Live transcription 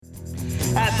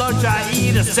lunch I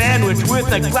eat a sandwich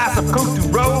with a glass of Coke to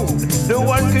roll. No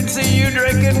one can see you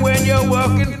drinking when you're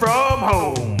working from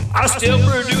home. I still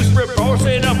produce reports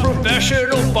in a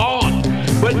professional font,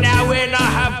 but now when I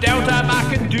have downtime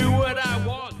I can do what I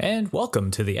want. And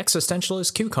welcome to the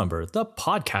Existentialist Cucumber, the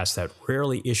podcast that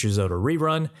rarely issues out a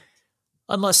rerun,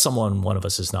 unless one of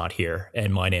us is not here.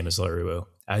 And my name is Larry Wu.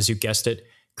 As you guessed it,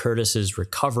 Curtis is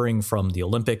recovering from the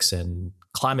Olympics and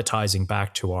climatizing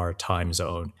back to our time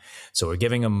zone. So we're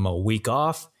giving him a week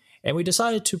off, and we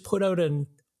decided to put out an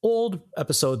old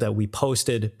episode that we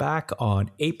posted back on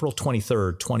April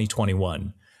 23rd,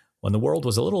 2021, when the world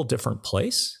was a little different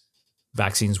place.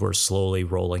 Vaccines were slowly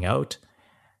rolling out.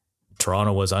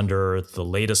 Toronto was under the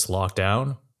latest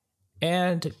lockdown,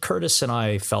 and Curtis and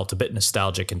I felt a bit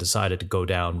nostalgic and decided to go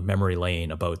down memory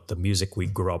lane about the music we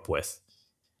grew up with.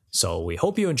 So we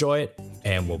hope you enjoy it,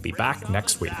 and we'll be back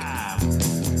next week. At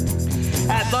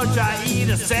lunch I eat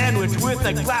a sandwich with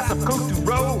a glass of Coke to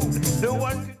roll. No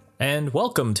one can... And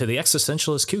welcome to the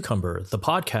Existentialist Cucumber, the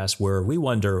podcast where we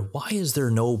wonder, why is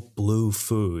there no blue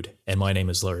food? And my name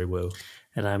is Larry Wu.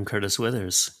 And I'm Curtis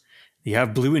Withers. You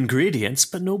have blue ingredients,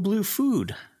 but no blue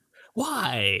food.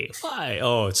 Why?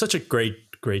 Oh, it's such a great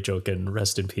joke, and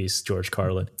rest in peace, George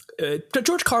Carlin.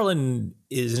 George Carlin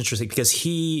is interesting because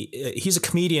he's a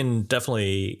comedian,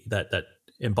 definitely that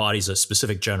embodies a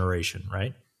specific generation,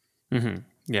 right? Mm-hmm.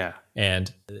 Yeah,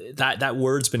 and that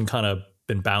word's been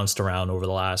bounced around over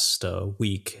the last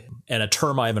week, and a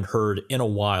term I haven't heard in a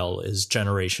while is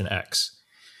Generation X,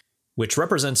 which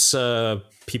represents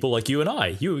people like you and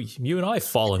I. You and I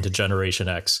fall into Generation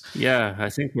X. Yeah,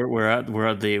 I think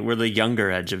we're the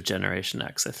younger edge of Generation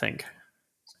X, I think.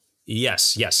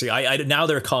 Yes. I now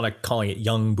they're calling it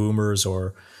young boomers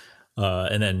or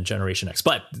and then Generation X.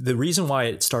 But the reason why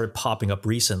it started popping up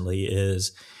recently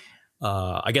is,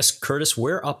 I guess, Curtis,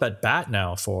 we're up at bat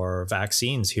now for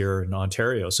vaccines here in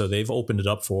Ontario. So they've opened it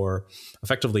up for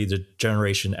effectively the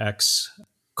Generation X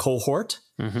cohort.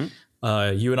 Mm-hmm.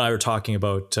 You and I were talking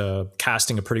about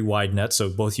casting a pretty wide net. So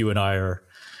both you and I are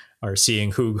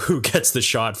seeing who gets the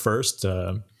shot first.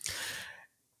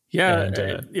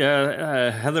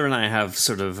 Heather and I have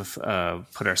sort of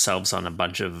put ourselves on a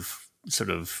bunch of sort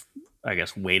of, I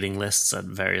guess, waiting lists at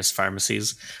various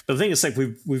pharmacies. But the thing is, like,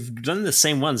 we've done the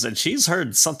same ones, and she's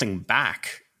heard something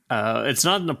back. It's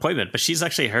not an appointment, but she's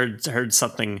actually heard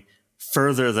something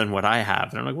further than what I have.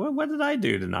 And I'm like, what did I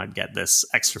do to not get this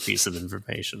extra piece of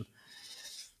information?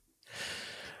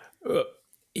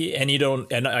 And you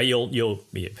don't, and you'll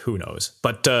who knows?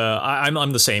 But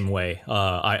I'm the same way.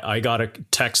 I got a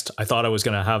text. I thought I was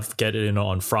gonna get it in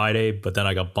on Friday, but then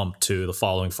I got bumped to the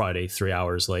following Friday, 3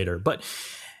 hours later. But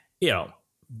you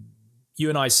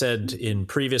and I said in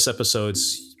previous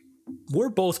episodes, we're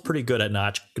both pretty good at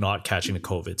not catching the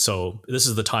COVID. So this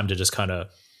is the time to just kind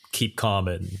of keep calm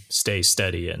and stay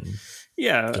steady and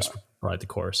just ride the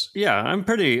course. Yeah, I'm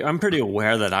pretty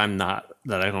aware that I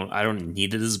don't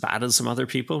need it as bad as some other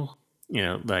people.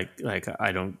 Like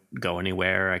I don't go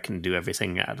anywhere. I can do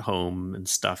everything at home and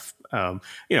stuff.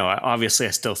 Obviously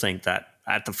I still think that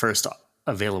at the first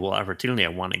available opportunity, I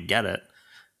want to get it.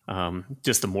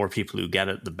 Just the more people who get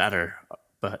it, the better.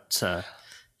 But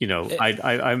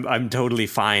I'm totally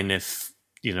fine if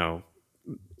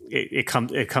it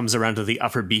comes around to the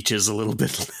upper beaches a little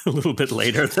bit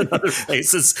later than other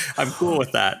places. I'm cool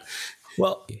with that.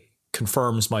 Well,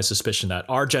 confirms my suspicion that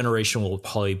our generation will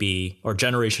probably be, or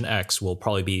Generation X will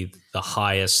probably be, the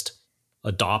highest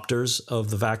adopters of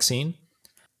the vaccine.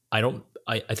 I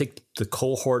think the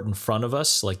cohort in front of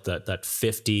us, like that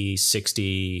 50,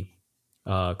 60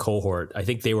 cohort, I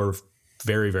think they were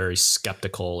very, very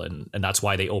skeptical, and that's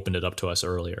why they opened it up to us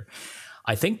earlier.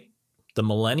 I think the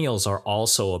millennials are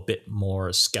also a bit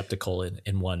more skeptical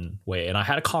in one way. And I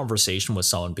had a conversation with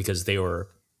someone because they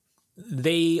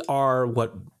are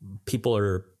what people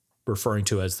are referring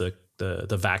to as the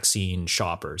vaccine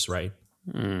shoppers, right?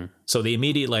 Mm. So they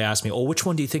immediately asked me, which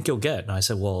one do you think you'll get? And I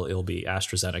said, well, it'll be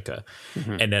AstraZeneca.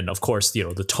 Mm-hmm. And then, of course,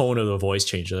 the tone of the voice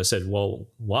changed. I said, well,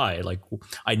 why? Like,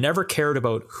 I never cared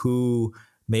about who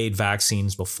made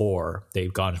vaccines before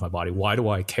they've gone into my body. Why do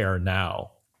I care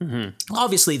now? Mm-hmm.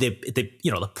 Obviously,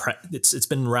 it's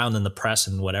been around in the press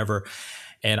and whatever.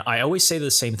 And I always say the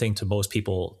same thing to most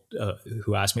people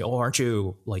who ask me, aren't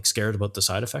you like scared about the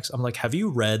side effects? I'm like, have you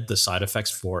read the side effects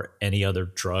for any other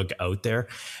drug out there?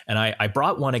 And I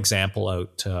brought one example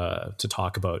out to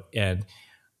talk about. And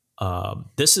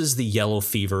this is the yellow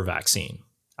fever vaccine.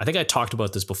 I think I talked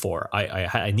about this before.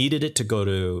 I needed it to go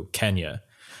to Kenya.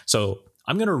 So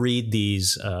I'm going to read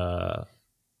these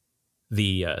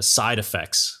the side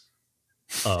effects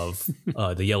of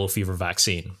the yellow fever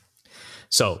vaccine.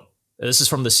 So This is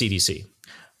from the CDC.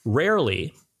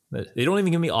 Rarely, they don't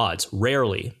even give me odds,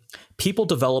 rarely, people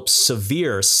develop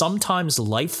severe, sometimes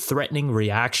life-threatening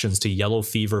reactions to yellow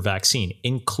fever vaccine,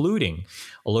 including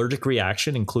allergic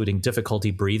reaction, including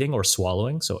difficulty breathing or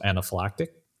swallowing, so anaphylactic,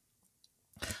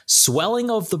 swelling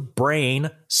of the brain,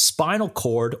 spinal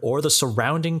cord, or the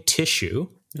surrounding tissue.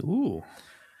 Ooh.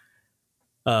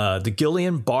 The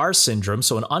Guillain-Barré syndrome,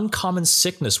 so an uncommon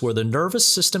sickness where the nervous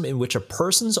system in which a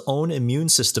person's own immune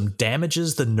system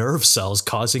damages the nerve cells,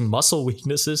 causing muscle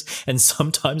weaknesses and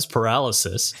sometimes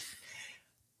paralysis.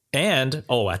 And,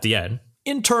 at the end,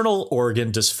 internal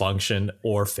organ dysfunction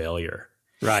or failure.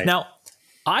 Right. Now,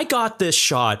 I got this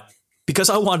shot because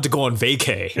I wanted to go on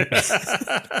vacay.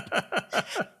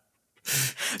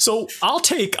 So I'll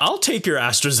take your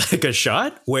AstraZeneca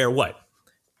shot where what?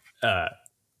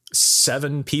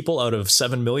 7 people out of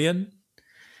 7 million?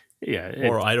 Yeah.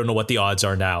 Or I don't know what the odds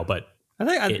are now, but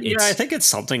I think it's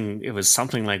something. It was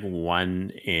something like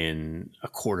 1 in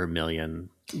 250,000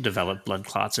 developed blood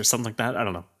clots or something like that. I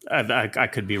don't know. I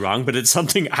could be wrong, but it's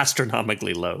something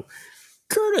astronomically low.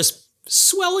 Curtis,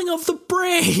 swelling of the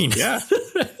brain. Yeah.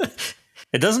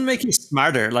 It doesn't make you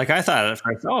smarter. Like I thought at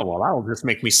first, that'll just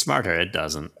make me smarter. It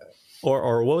doesn't.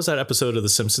 Or what was that episode of The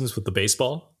Simpsons with the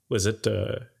baseball? Was it?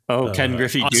 Ken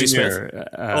Griffey Jr.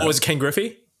 Was it Ken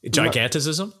Griffey?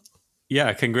 Giganticism?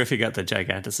 Yeah, Ken Griffey got the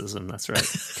giganticism. That's right.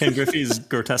 Ken Griffey's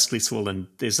grotesquely swollen.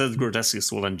 They said grotesquely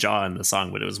swollen jaw in the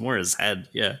song, but it was more his head.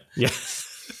 Yeah. Yeah.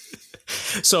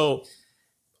 So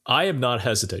I am not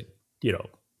hesitant.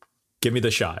 Give me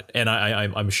the shot, and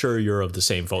I'm sure you're of the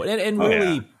same vote. And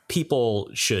really, people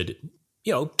should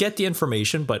get the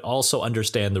information, but also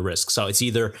understand the risks. So it's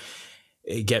either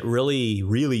get really,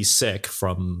 really sick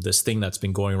from this thing that's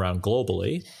been going around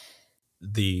globally.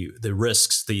 The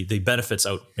risks, the benefits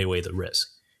outweigh the risk.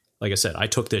 Like I said, I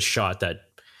took this shot that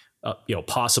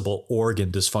possible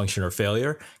organ dysfunction or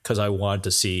failure because I wanted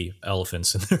to see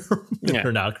elephants in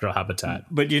their natural habitat.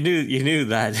 But you knew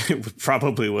that it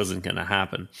probably wasn't going to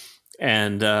happen.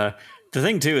 And the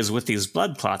thing too is with these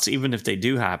blood clots, even if they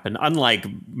do happen, unlike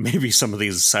maybe some of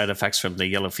these side effects from the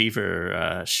yellow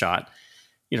fever shot,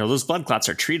 those blood clots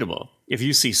are treatable. If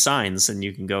you see signs, then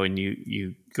you can go and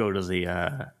you go to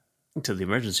the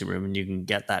emergency room and you can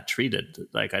get that treated.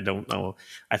 Like, I don't know.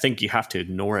 I think you have to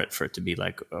ignore it for it to be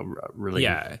like a really,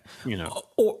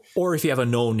 or if you have a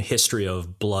known history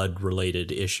of blood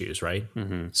related issues, right?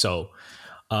 Mm-hmm. So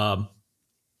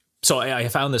I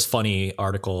found this funny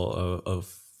article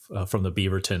of from the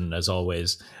Beaverton, as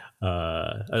always.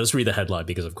 I'll just read the headline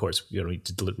because, of course, you don't need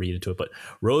to read into it. But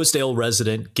Rosedale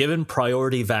resident given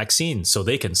priority vaccine so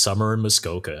they can summer in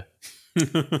Muskoka.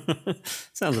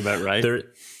 Sounds about right.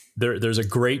 There's a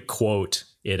great quote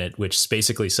in it which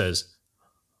basically says,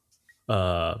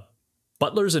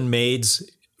 butlers and maids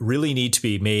really need to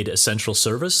be made essential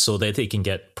service so that they can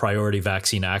get priority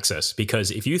vaccine access.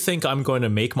 Because if you think I'm going to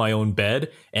make my own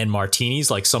bed and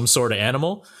martinis like some sort of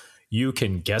animal, you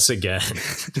can guess again.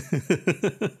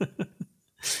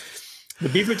 The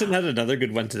Beaverton had another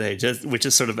good one today, which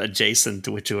is sort of adjacent,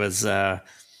 which was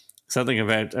something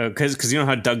about because you know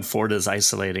how Doug Ford is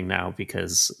isolating now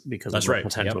because That's of right.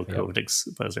 potential COVID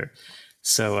exposure.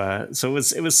 So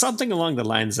it was something along the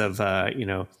lines of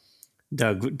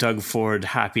Doug Ford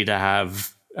happy to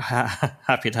have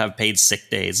paid sick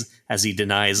days as he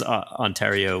denies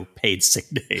Ontario paid sick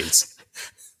days.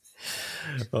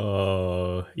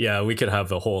 Oh, yeah, we could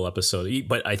have a whole episode,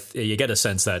 but you get a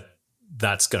sense that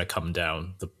that's going to come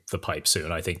down the pipe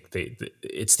soon. I think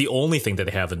it's the only thing that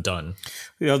they haven't done.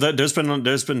 There's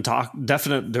been talk.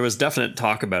 There was definite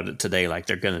talk about it today, like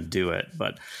they're going to do it.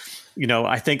 But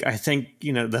I think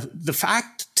the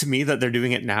fact to me that they're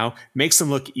doing it now makes them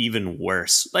look even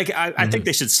worse. Like I think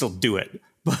they should still do it,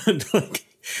 but like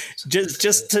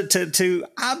just to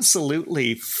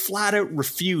absolutely flat out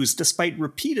refuse, despite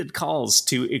repeated calls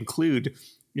to include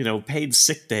paid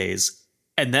sick days.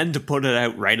 And then to put it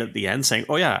out right at the end saying,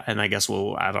 oh yeah, and I guess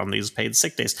we'll add on these paid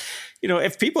sick days.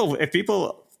 If people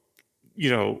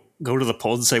go to the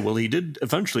polls and say, well, he did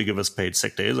eventually give us paid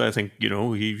sick days. I think,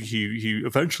 he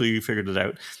eventually figured it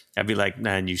out. I'd be like,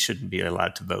 man, you shouldn't be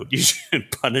allowed to vote. You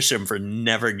should punish him for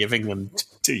never giving them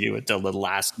to you until the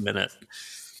last minute.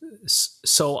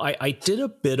 So I did a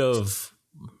bit of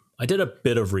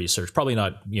research, probably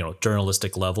not,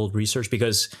 journalistic level research,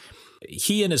 because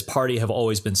he and his party have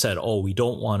always been said, oh, we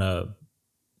don't want to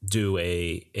do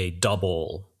a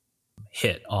double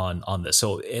hit on this.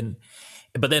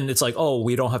 But then it's like, oh,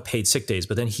 we don't have paid sick days.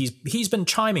 But then he's been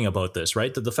chiming about this,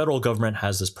 right? That the federal government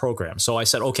has this program. So I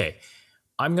said, okay,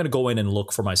 I'm going to go in and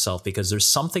look for myself because there's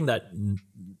something that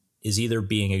is either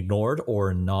being ignored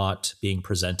or not being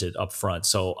presented up front.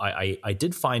 So I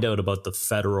did find out about the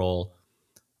federal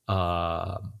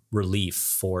relief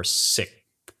for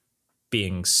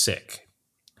being a sick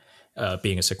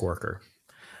worker.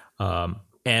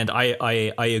 And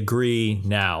I agree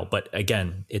now, but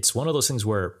again, it's one of those things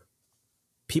where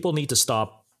people need to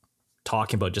stop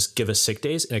talking about just give us sick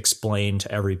days and explain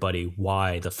to everybody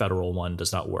why the federal one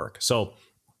does not work. So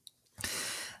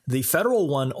the federal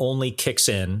one only kicks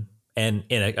in, and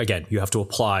again, you have to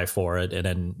apply for it, and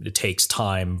then it takes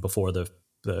time before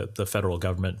the federal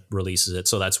government releases it.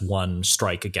 So that's one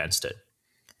strike against it,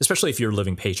 especially if you're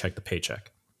living paycheck to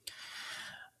paycheck.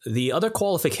 The other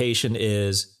qualification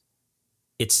is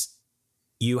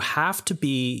you have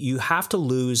to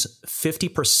lose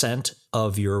 50%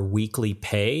 of your weekly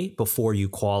pay before you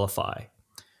qualify.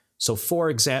 So for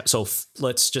example,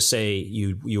 let's just say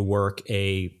you work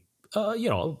a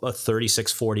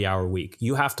 36, 40-hour week.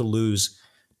 You have to lose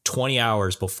 20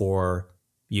 hours before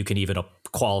you can even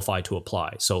qualify to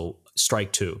apply. So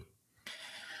strike two.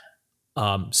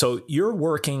 So you're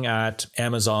working at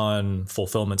Amazon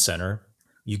Fulfillment Center.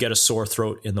 You get a sore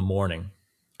throat in the morning.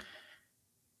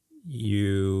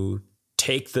 You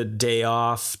take the day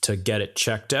off to get it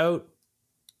checked out.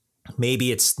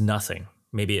 Maybe it's nothing.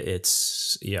 Maybe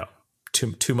it's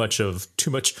too much of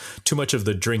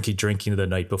the drinking the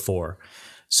night before.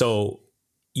 So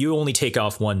you only take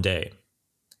off one day.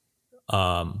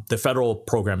 The federal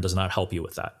program does not help you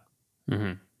with that.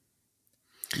 Mm-hmm.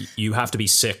 You have to be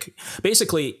sick.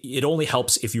 Basically, it only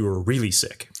helps if you were really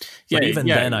sick. But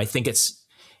then, I think it's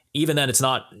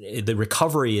not. The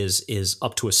recovery is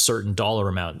up to a certain dollar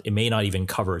amount. It may not even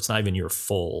cover. It's not even your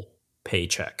full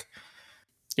paycheck.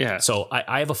 Yeah. So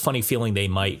I have a funny feeling they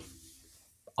might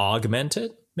augment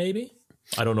it. Maybe.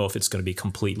 I don't know if it's going to be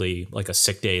completely like a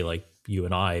sick day like you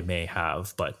and I may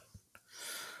have, but.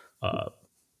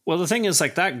 Well, the thing is,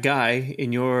 like that guy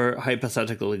in your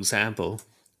hypothetical example,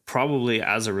 probably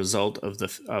as a result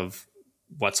of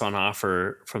what's on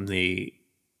offer from the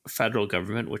federal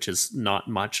government, which is not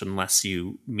much unless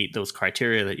you meet those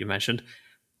criteria that you mentioned,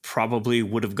 probably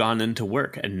would have gone into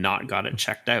work and not got it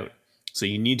checked out. So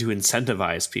you need to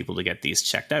incentivize people to get these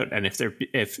checked out. And if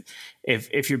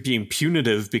you're being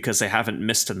punitive because they haven't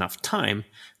missed enough time,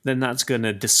 then they're going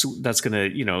to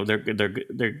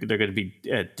be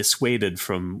dissuaded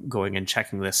from going and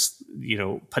checking this,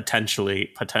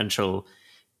 potential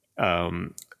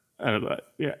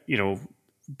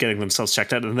getting themselves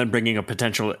checked out and then bringing a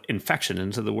potential infection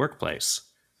into the workplace.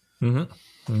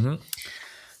 Mm-hmm. Mm-hmm.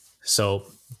 So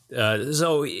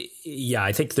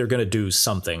I think they're going to do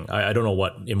something. I don't know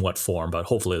in what form, but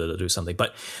hopefully they'll do something.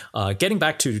 But getting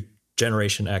back to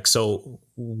Generation X. So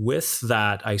with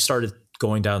that, I started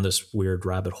going down this weird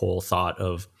rabbit hole thought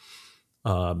of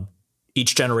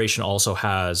each generation also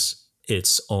has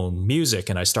its own music.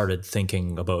 And I started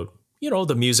thinking about,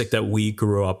 the music that we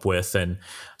grew up with and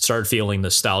started feeling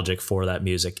nostalgic for that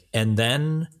music. And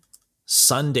then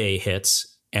Sunday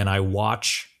hits and I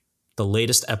watch the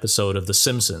latest episode of The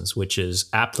Simpsons, which is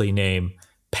aptly named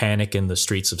Panic in the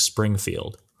Streets of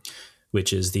Springfield,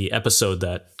 which is the episode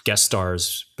that guest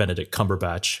stars Benedict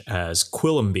Cumberbatch as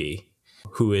Quillenby,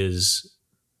 who is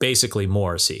basically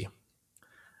Morrissey.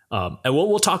 And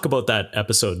we'll talk about that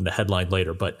episode in the headline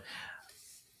later, but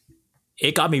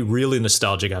it got me really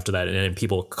nostalgic after that, and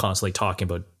people constantly talking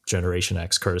about Generation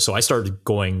X, Curtis. So I started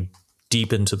going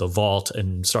deep into the vault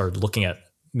and started looking at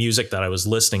music that I was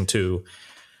listening to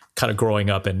kind of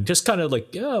growing up, and just kind of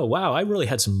like, oh, wow, I really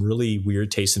had some really weird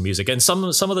taste in music. And some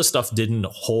of the stuff didn't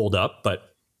hold up,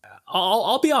 but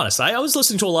I'll be honest. I was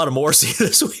listening to a lot of Morrissey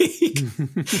this week,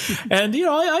 and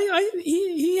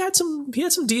he had some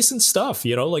decent stuff.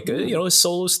 His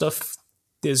solo stuff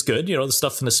is good. The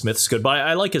stuff in the Smiths is good, but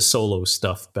I like his solo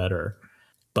stuff better.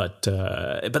 But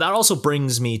that also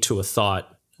brings me to a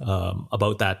thought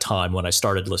about that time when I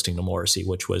started listening to Morrissey,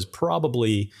 which was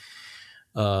probably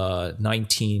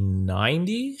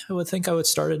 1990. I would think I would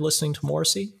started listening to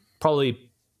Morrissey,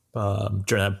 probably during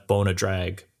that Bona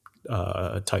Drag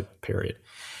type period.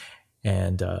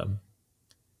 And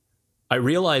I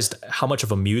realized how much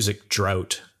of a music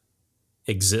drought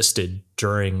existed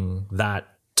during that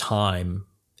time.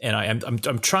 And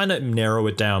I'm trying to narrow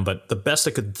it down, but the best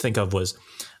I could think of was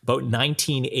about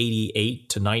 1988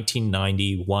 to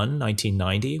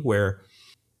 1990, where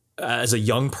as a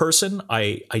young person,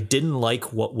 I didn't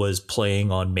like what was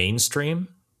playing on mainstream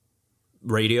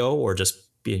radio or just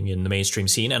being in the mainstream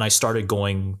scene. And I started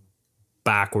going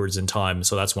backwards in time.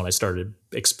 So that's when I started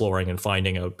exploring and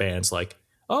finding out bands like,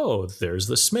 oh, there's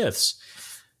the Smiths,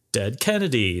 Dead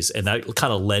Kennedys. And that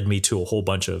kind of led me to a whole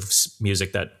bunch of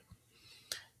music that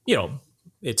you know,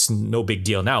 it's no big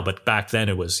deal now, but back then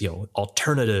it was, you know,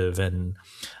 alternative, and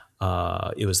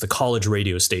it was the college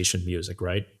radio station music,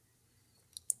 right?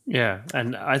 Yeah,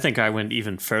 and I think I went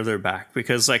even further back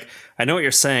because, like, I know what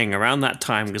you're saying around that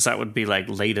time because that would be like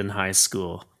late in high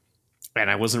school, and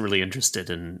I wasn't really interested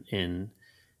in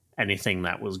anything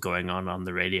that was going on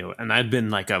the radio, and I'd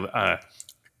been like a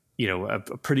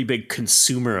pretty big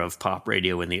consumer of pop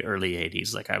radio in the early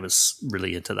 '80s. Like, I was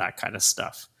really into that kind of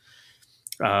stuff,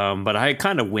 but I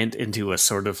kind of went into a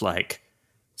sort of like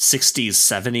 '60s,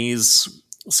 '70s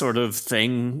sort of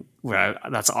thing where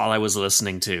that's all I was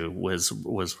listening to was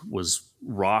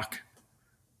rock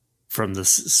from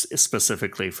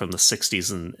specifically from the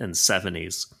 60s and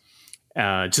 70s,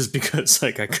 just because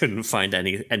like I couldn't find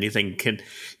anything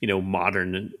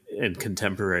modern and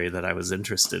contemporary that I was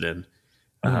interested in.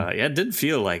 Yeah, it did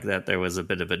feel like that there was a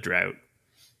bit of a drought.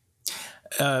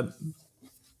 But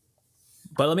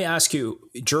let me ask you,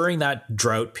 during that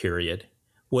drought period,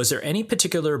 was there any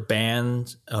particular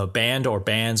band or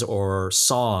bands or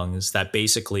songs that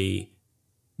basically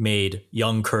made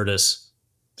young Curtis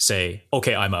say,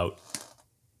 "Okay, I'm out"?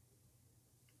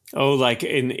 Oh, like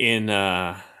in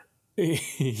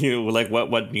like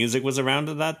what music was around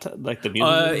at that like the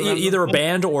music either a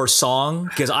band or song,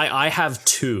 because I have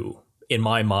two in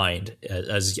my mind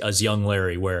as young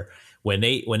Larry, where when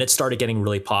it started getting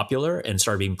really popular and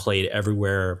started being played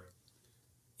everywhere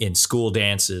in school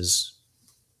dances,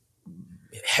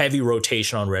 heavy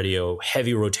rotation on radio,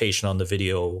 heavy rotation on the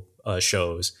video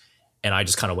shows, and I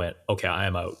just kind of went, okay, I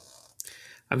am out.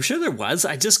 I'm sure there was.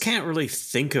 I just can't really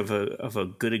think of a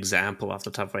good example off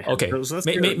the top of my head. Okay,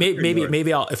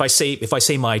 maybe I'll, if I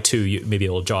say my two, maybe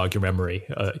it'll jog your memory,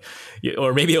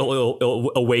 or maybe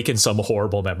it'll awaken some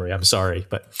horrible memory. I'm sorry,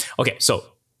 but okay. So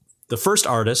the first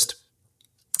artist,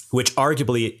 which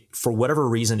arguably for whatever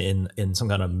reason in some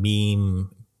kind of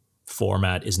meme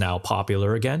format is now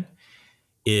popular again,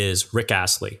 is Rick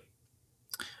Astley.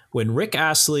 When Rick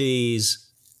Astley's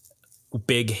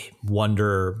big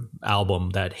Wonder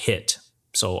album that hit,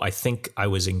 so I think I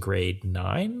was in grade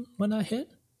 9 when that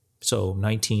hit, so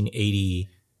 1989,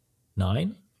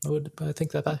 I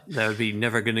think that would be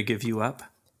Never Gonna Give You Up.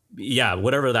 Yeah,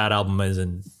 whatever that album is,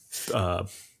 and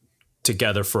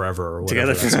Together Forever or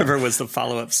whatever. Together Forever was the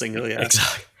follow-up single. Yeah,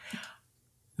 exactly.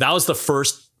 That was the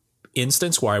first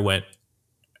instance where I went,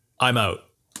 I'm out.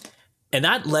 And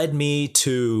that led me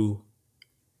to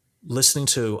listening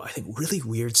to, I think, really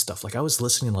weird stuff. Like I was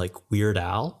listening to like Weird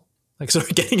Al, like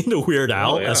started getting into Weird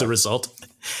Al as a result.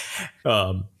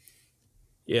 And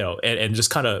just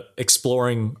kind of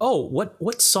exploring,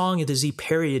 what song is he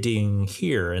parodying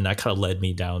here? And that kind of led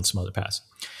me down some other paths.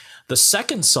 The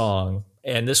second song,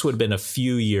 and this would have been a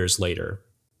few years later,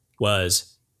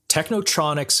 was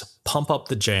Technotronic's Pump Up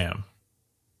the Jam,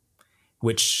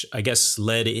 which I guess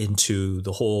led into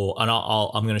the whole, and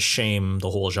I'm going to shame the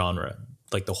whole genre,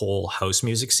 like the whole house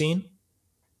music scene.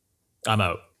 I'm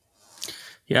out.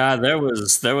 Yeah, there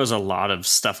was a lot of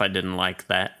stuff I didn't like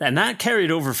that. And that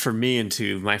carried over for me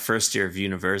into my first year of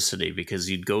university, because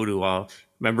you'd go to all,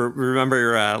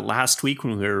 remember last week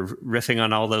when we were riffing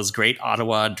on all those great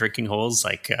Ottawa drinking holes,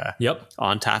 like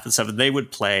On Tap and stuff, they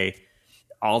would play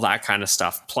all that kind of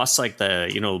stuff, plus like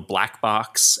the Black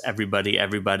Box, everybody,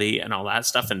 and all that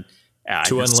stuff. And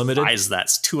Too Unlimited.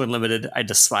 That's Too Unlimited. I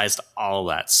despised all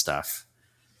that stuff.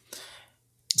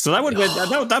 So that would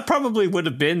that probably would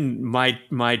have been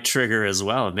my trigger as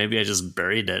well. Maybe I just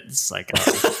buried it. It's like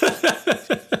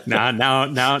now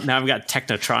I've got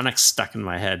Technotronics stuck in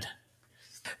my head.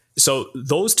 So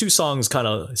those two songs kind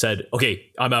of said, okay,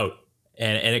 I'm out,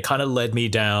 and it kind of led me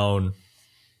down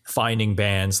finding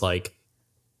bands like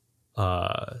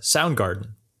Soundgarden,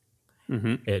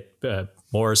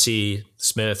 Morrissey,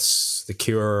 Smiths, The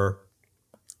Cure.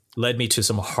 Led me to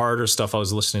some harder stuff. I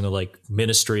was listening to like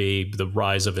Ministry, The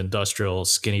Rise of Industrial,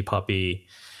 Skinny Puppy,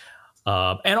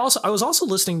 and also I was also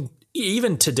listening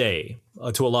even today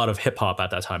to a lot of hip hop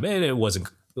at that time. And it wasn't,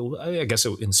 I guess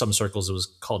in some circles it was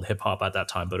called hip hop at that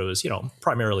time, but it was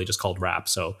primarily just called rap.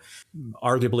 So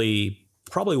arguably,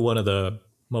 probably one of the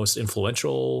most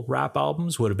influential rap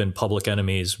albums would have been Public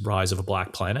Enemy's Rise of a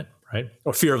Black Planet, right?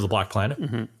 Or Fear of the Black Planet.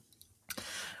 Mm-hmm.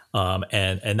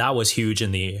 And that was huge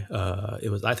in the, I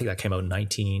think that came out in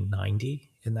 1990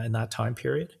 in that time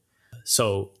period.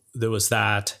 So there was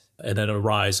that, and then a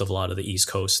rise of a lot of the East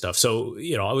Coast stuff. So,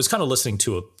 I was kind of listening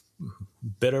to a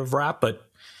bit of rap, but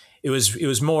it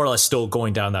was more or less still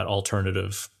going down that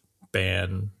alternative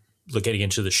band, getting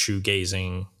into the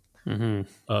shoegazing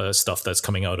stuff that's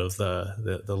coming out of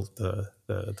the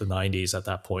 90s at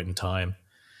that point in time.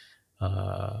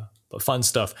 fun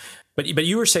stuff. But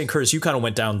you were saying, Curtis, you kind of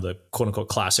went down the quote unquote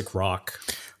classic rock.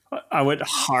 I went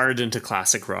hard into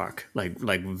classic rock, like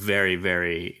very,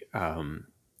 very,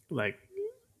 like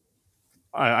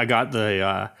I got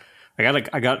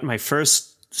I got my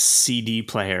first CD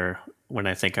player when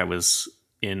I think I was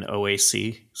in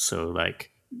OAC. So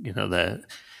like, the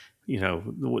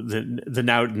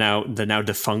now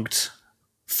defunct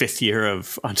fifth year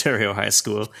of Ontario high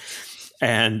school.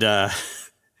 And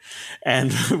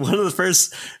and one of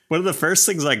the first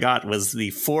things I got was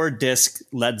the 4-disc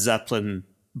Led Zeppelin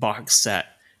box set,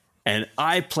 and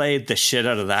I played the shit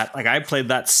out of that. Like, I played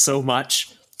that so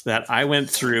much that I went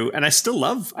through, and I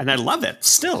love it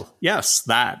still. Yes,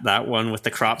 that one with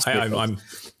the crops. I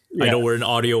know we're in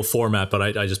audio format,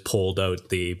 but I just pulled out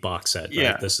the box set. Right?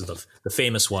 Yeah, this is the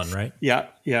famous one, right? Yeah.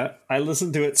 I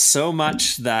listened to it so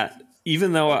much that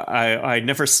even though I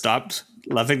never stopped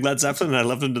loving Led Zeppelin, and I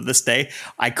love them to this day,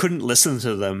 I couldn't listen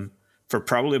to them for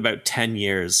probably about 10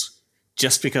 years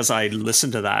just because I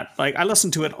listened to that. Like, I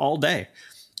listened to it all day.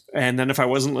 And then if I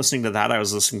wasn't listening to that, I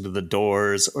was listening to the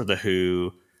Doors or the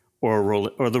Who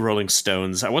or the Rolling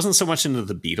Stones. I wasn't so much into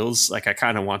the Beatles. Like, I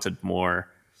kind of wanted more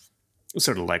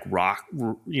sort of like rock,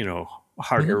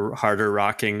 harder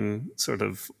rocking sort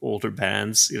of older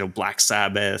bands, Black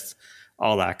Sabbath,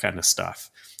 all that kind of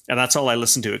stuff. And that's all I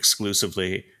listened to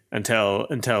exclusively until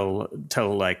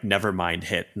like Nevermind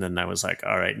hit. And then I was like,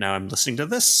 all right, now I'm listening to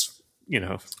this,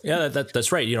 Yeah,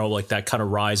 that's right. Like that kind of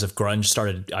rise of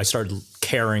grunge I started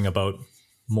caring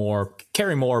more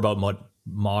about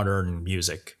modern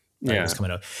music that was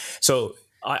coming out. So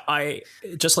I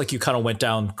just like you kind of went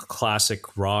down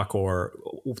classic rock or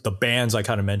the bands I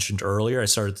kind of mentioned earlier. I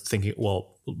started thinking,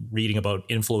 reading about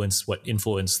what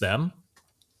influenced them.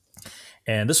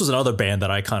 And this was another band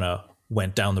that I kind of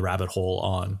went down the rabbit hole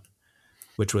on,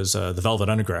 which was the Velvet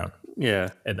Underground. Yeah.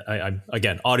 And I'm,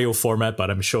 again, audio format, but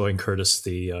I'm showing Curtis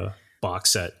the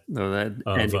box set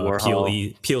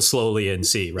of Peel Slowly and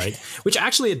See, right? Which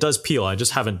actually it does peel. I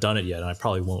just haven't done it yet, and I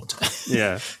probably won't.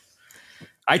 Yeah.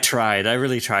 I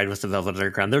really tried with the Velvet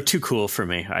Underground. They're too cool for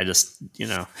me. I just,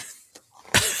 I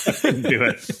couldn't do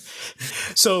it.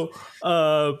 So,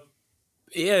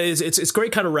 it's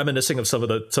great kind of reminiscing of some of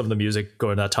the music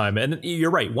going that time. And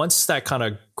you're right. Once that kind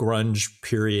of grunge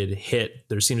period hit,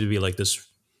 there seemed to be like this,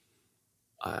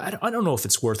 I don't know if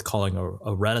it's worth calling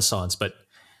a renaissance, but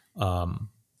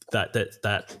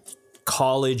that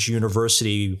college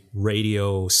university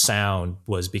radio sound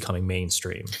was becoming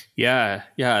mainstream. Yeah.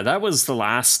 That was the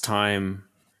last time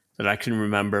that I can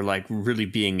remember like really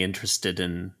being interested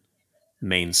in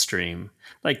mainstream.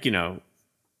 Like,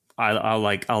 I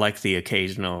like the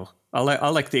occasional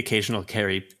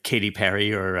Katy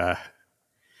Perry or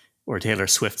Taylor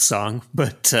Swift song,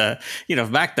 but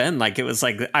back then, like, it was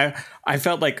like I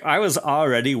felt like I was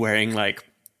already wearing like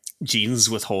jeans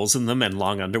with holes in them and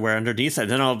long underwear underneath, and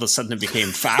then all of a sudden it became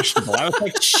fashionable. I was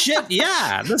like, shit,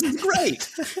 yeah, this is great.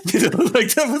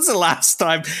 Like, that was the last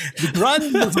time. The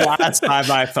grunge was the last time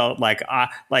I felt like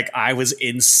I was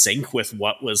in sync with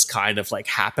what was kind of like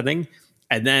happening.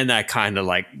 And then I kind of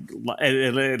like,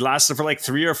 it lasted for like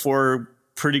 3 or 4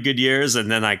 pretty good years. And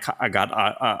then I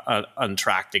got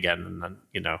untracked again. And then,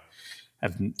 I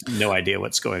have no idea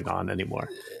what's going on anymore.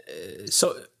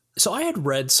 So I had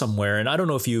read somewhere, and I don't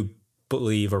know if you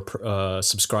believe or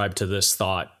subscribe to this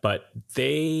thought, but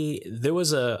there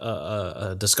was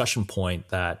a discussion point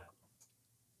that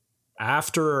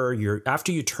after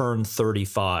you turn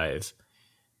 35,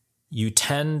 you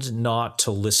tend not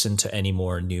to listen to any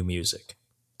more new music.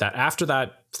 That after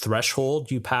that threshold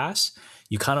you pass,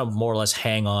 you kind of more or less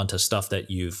hang on to stuff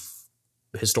that you've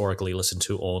historically listened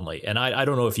to only. And I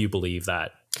don't know if you believe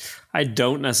that. I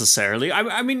don't necessarily.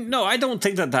 I mean, no, I don't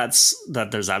think that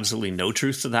there's absolutely no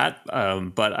truth to that.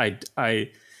 But I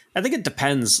think it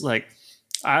depends. Like,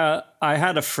 I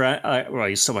had a friend.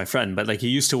 He's still my friend, but like, he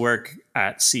used to work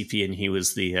at CP, and he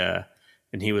was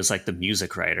like the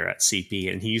music writer at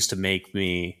CP, and he used to make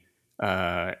me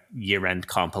year-end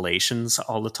compilations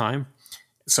all the time.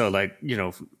 So like,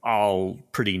 all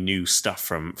pretty new stuff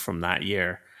from that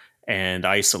year, and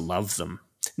I used to love them.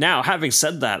 Now, having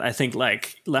said that, I think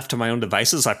like left to my own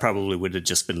devices, I probably would have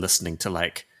just been listening to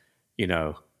like,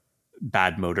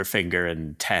 Bad Motorfinger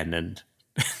and 10 and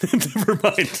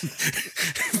Nevermind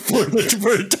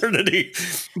for eternity.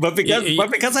 But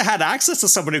because I had access to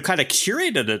someone who kind of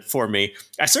curated it for me,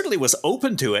 I certainly was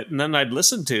open to it. And then I'd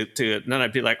listen to it, and then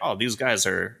I'd be like, oh, these guys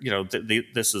are,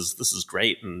 this is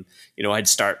great. And, I'd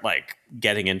start like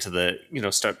getting into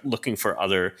start looking for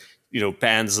other,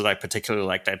 bands that I particularly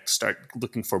liked. I'd start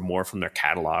looking for more from their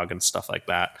catalog and stuff like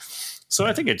that. So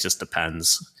I think it just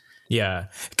depends. Yeah,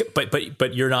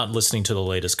 but you're not listening to the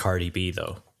latest Cardi B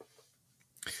though.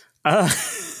 I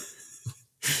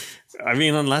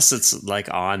mean, unless it's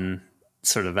like on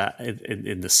sort of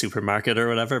in the supermarket or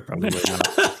whatever, probably not.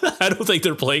 I don't think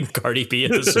they're playing Cardi B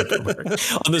at the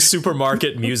supermarket on the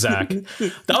supermarket Muzak.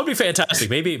 That would be fantastic.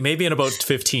 Maybe in about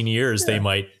 15 years they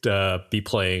might be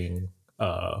playing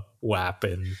WAP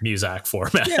in Muzak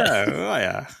format.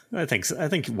 Yeah. I think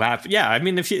WAP. Yeah, I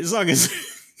mean, as long as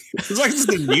it's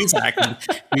the music and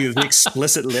the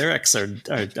explicit lyrics are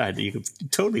you could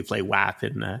totally play WAP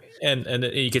in that. And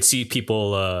you could see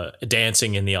people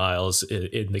dancing in the aisles,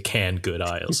 in the canned good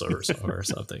aisles or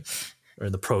something, or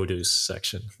in the produce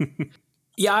section.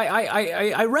 Yeah,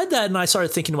 I read that and I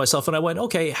started thinking to myself, and I went,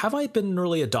 okay, have I been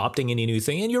really adopting any new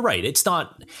thing? And you're right, it's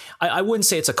not. I wouldn't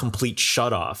say it's a complete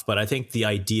shut off, but I think the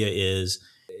idea is,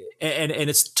 and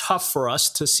it's tough for us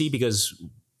to see because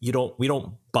we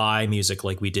don't buy music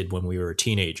like we did when we were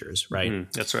teenagers,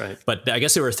 right? That's right. But I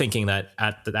guess they were thinking that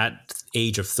at that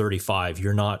age of 35,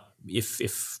 you're not,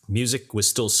 if music was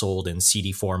still sold in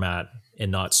CD format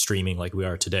and not streaming like we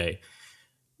are today,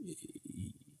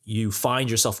 you find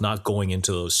yourself not going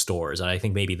into those stores. And I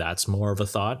think maybe that's more of a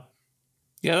thought.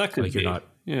 Yeah, that could like be. You're not,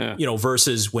 yeah.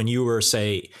 Versus when you were,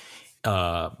 say,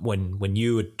 when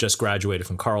you had just graduated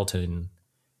from Carleton,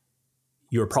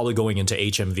 you were probably going into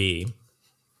HMV.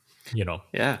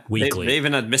 Weekly. They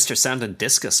even had Mr. Sound and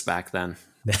Discus back then.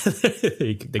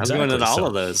 Exactly. I was going to all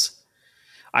of those.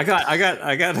 I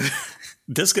got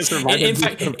Discus reminded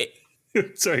me.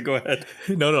 Sorry, go ahead.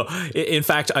 No. In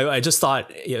fact, I just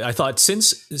thought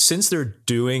since they're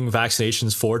doing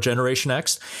vaccinations for Generation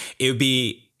X, it'd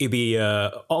be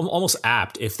almost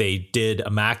apt if they did a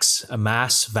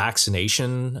mass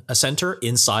vaccination center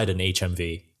inside an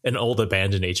HMV, an old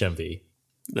abandoned HMV.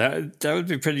 That would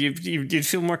be pretty. You'd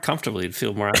feel more comfortable. You'd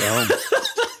feel more at home.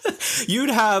 You'd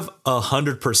have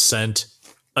 100%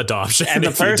 adoption, and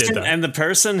the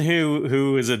person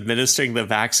who is administering the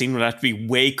vaccine would have to be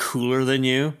way cooler than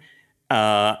you,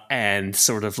 and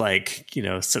sort of like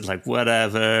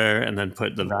whatever, and then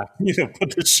put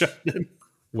the shot in.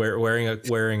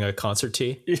 Wearing a concert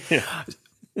tee. Yeah.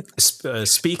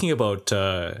 Speaking about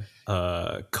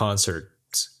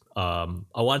concerts, I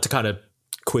wanted to kind of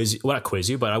not quiz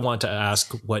you, but I want to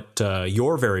ask what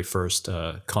your very first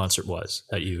concert was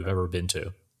that you've ever been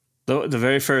to. The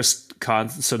very first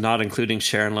so not including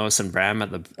Sharon, Lois, and Bram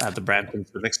at the Brampton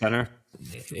Civic Center.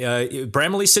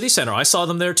 Bramley City Center. I saw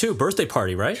them there too. Birthday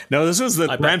party, right? No, this was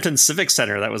the Brampton Civic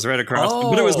Center that was right across.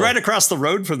 But it was right across the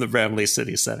road from the Bramley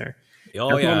City Center.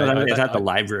 Oh, yeah. It's at the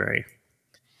library.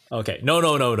 Okay. No.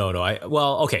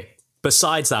 Okay.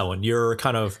 Besides that one, you're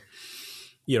kind of,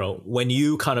 when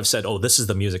you kind of said, oh, this is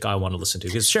the music I want to listen to.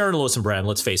 Because Sharon, Lois, and Bram,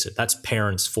 let's face it, that's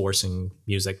parents forcing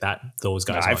music that those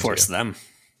guys I forced them.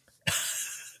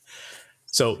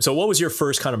 So what was your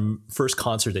first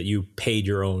concert that you paid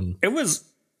your own?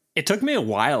 It took me a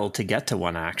while to get to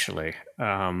one, actually.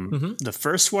 The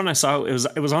first one I saw, it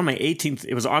was on my 18th.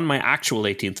 It was on my actual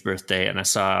 18th birthday, and I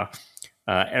saw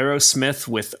Aerosmith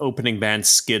with opening band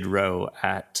Skid Row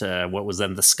at what was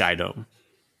then the Sky Dome.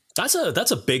 That's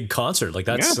a big concert. Like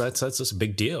that's just a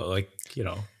big deal. Like, it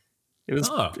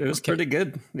was pretty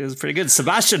good. It was pretty good.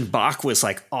 Sebastian Bach was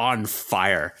like on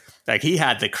fire. Like he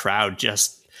had the crowd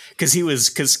just because he was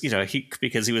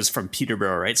from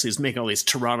Peterborough, right? So he was making all these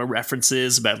Toronto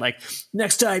references about like,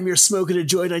 next time you're smoking a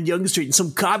joint on Yonge Street and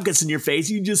some cop gets in your face,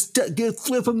 you just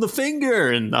flip him the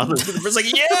finger, and all the was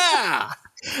like, yeah.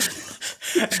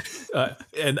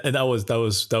 And that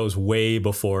was way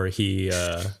before he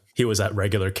was that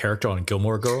regular character on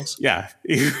Gilmore Girls. Yeah,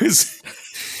 it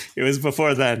was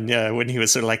before then. Yeah, when he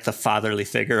was sort of like the fatherly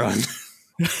figure on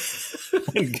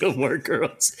Gilmore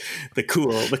Girls, the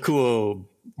cool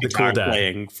guitar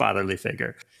playing fatherly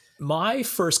figure. My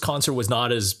first concert was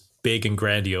not as big and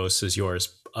grandiose as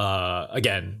yours.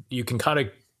 Again, you can kind of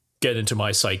get into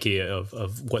my psyche of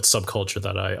what subculture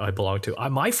that I belong to.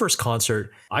 My first concert,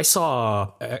 I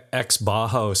saw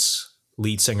ex-Bauhaus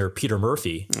lead singer Peter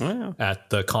Murphy at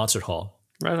the concert hall.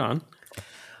 Right on.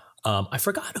 I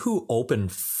forgot who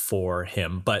opened for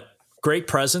him, but great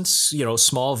presence,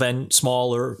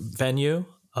 smaller venue.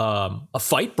 A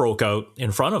fight broke out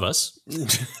in front of us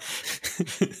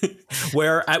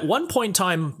where at one point in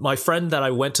time, my friend that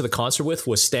I went to the concert with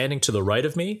was standing to the right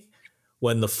of me.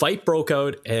 When the fight broke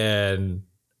out and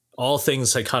all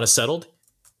things had kind of settled,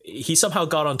 he somehow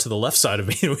got onto the left side of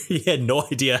me. He had no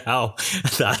idea how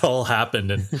that all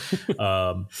happened. And,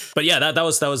 but yeah, that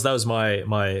was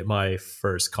my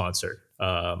first concert.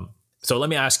 So let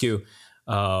me ask you,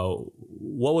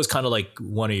 what was kind of like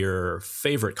one of your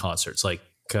favorite concerts? Like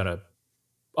kind of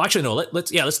Actually, no.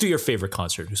 Let's do your favorite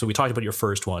concert. So we talked about your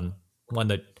first one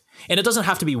that, and it doesn't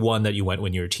have to be one that you went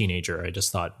when you were a teenager. I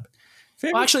just thought,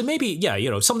 well, actually, maybe,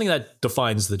 yeah, something that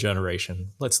defines the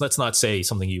generation. Let's not say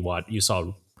something you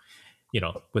saw,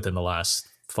 within the last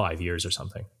 5 years or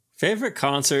something. Favorite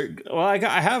concert? Well,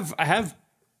 I have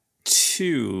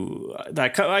two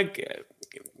that like.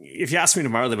 If you ask me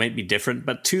tomorrow, they might be different,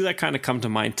 but two that kind of come to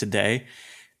mind today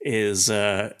is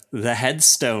the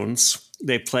Headstones.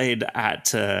 They played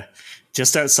at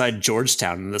just outside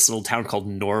Georgetown in this little town called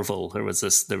Norval. There was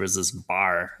this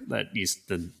bar that used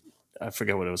to, I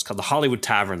forget what it was called, the Hollywood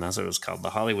Tavern. That's what it was called,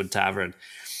 the Hollywood Tavern.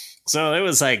 So it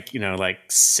was like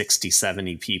 60,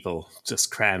 70 people just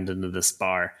crammed into this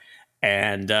bar.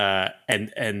 And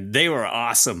they were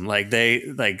awesome. Like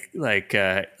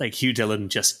Hugh Dillon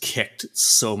just kicked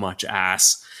so much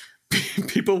ass.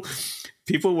 People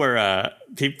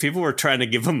were trying to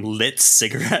give him lit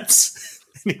cigarettes.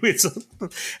 And so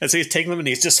he's taking them and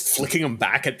he's just flicking them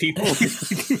back at people.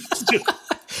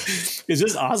 It's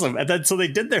just awesome. And then so they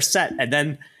did their set, and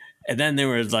then they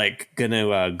were like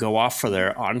gonna go off for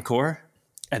their encore.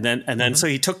 And then so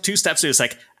he took two steps and he was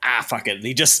like, fuck it. And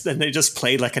they just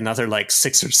played like another like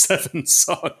 6 or 7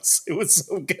 songs. It was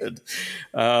so good.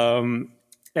 And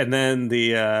then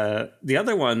the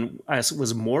other one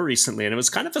was more recently, and it was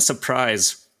kind of a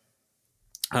surprise.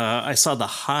 I saw the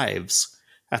Hives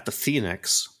at the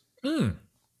Phoenix.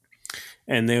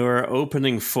 And they were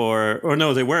opening for, or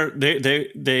no, they were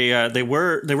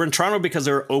in Toronto because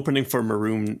they were opening for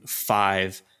Maroon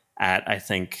 5 at, I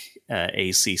think,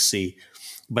 ACC.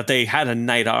 But they had a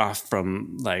night off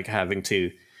from like having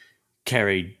to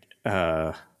carry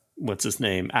what's his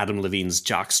name, Adam Levine's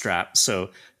jockstrap.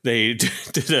 So they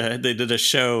did a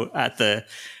show at the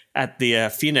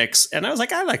Phoenix, and I was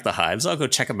like, I like the Hives. I'll go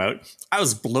check them out. I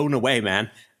was blown away, man.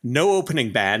 No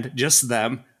opening band, just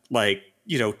them. Like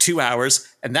 2 hours,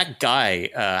 and that guy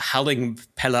Howling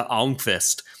Pelle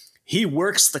Almqvist, he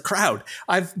works the crowd.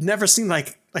 I've never seen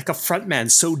like a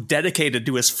frontman so dedicated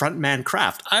to his frontman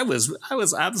craft. I was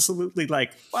absolutely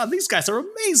like, wow, these guys are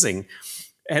amazing.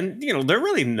 And they're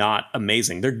really not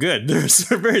amazing. They're good. They're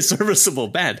a very serviceable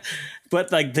band.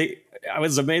 But like I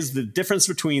was amazed the difference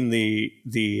between the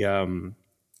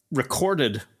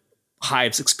recorded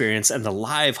Hives experience and the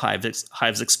live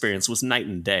Hives experience was night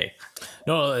and day.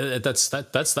 No,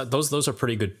 those are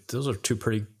pretty good. Those are two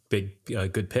pretty big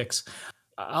good picks.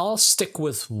 I'll stick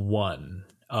with one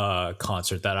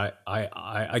concert that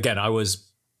I was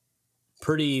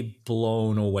pretty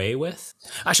blown away with.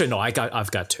 Actually, no,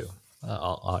 I've got two.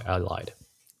 I lied.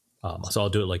 So I'll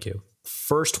do it like you.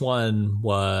 First one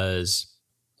was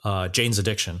Jane's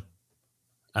Addiction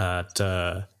at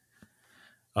the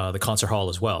concert hall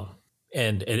as well,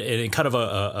 and kind of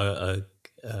a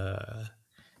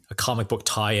comic book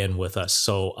tie-in with us.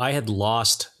 So I had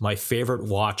lost my favorite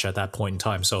watch at that point in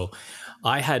time. So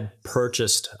I had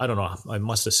purchased, I don't know, I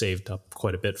must have saved up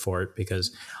quite a bit for it,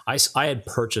 because I had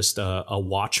purchased a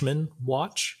Watchman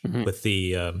watch with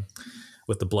the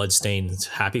bloodstained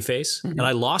happy face, and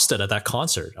I lost it at that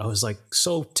concert. I was like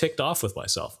so ticked off with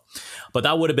myself. But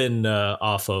that would have been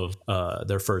off of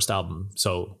their first album.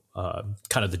 So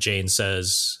kind of the Jane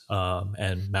Says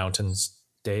and Mountains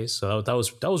days. So that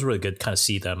was really good, kind of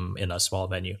see them in a small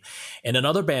venue. And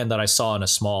another band that I saw in a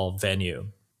small venue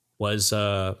was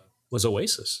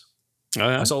Oasis. Oh,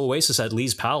 yeah? I saw Oasis at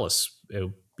Lee's Palace. It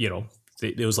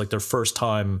was like their first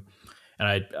time,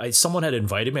 and I someone had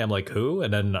invited me. I'm like, who?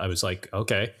 And then I was like,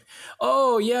 okay.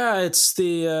 Oh yeah, it's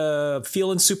the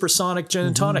Feeling Supersonic Gin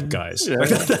and Tonic guys. Yeah.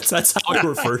 That's how I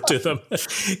referred to them,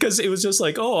 because it was just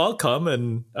like, oh, I'll come,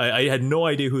 and I had no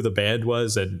idea who the band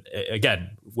was. And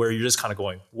again, where you're just kind of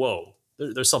going, whoa,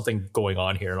 there's something going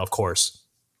on here, and of course,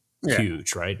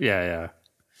 huge, right? Yeah.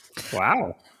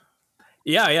 Wow.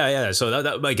 Yeah. So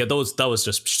that was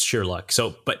just sheer luck.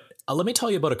 So, but let me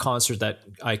tell you about a concert that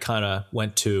I kind of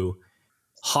went to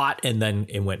hot, and then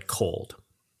it went cold.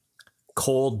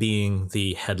 Cold being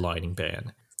the headlining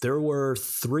band. There were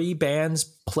 3 bands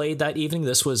played that evening.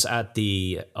 This was at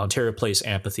the Ontario Place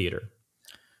Amphitheater.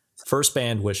 First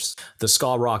band was the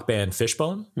ska rock band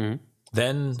Fishbone. Mm-hmm.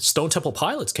 Then Stone Temple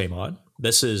Pilots came on.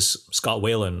 This is Scott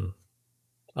Whalen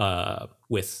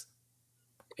with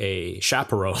a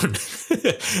chaperone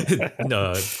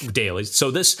daily.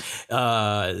 So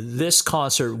this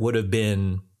concert would have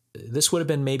been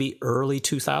maybe early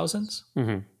 2000s.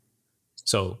 Mm-hmm.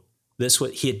 So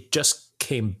he had just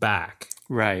came back.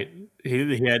 Right.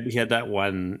 He had that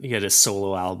one. He had his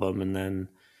solo album, and then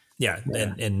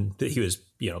and he was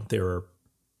they were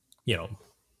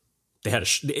they had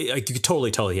you could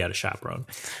totally tell he had a chaperone.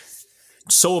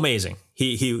 so amazing.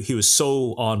 He was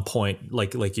so on point,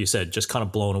 like you said, just kind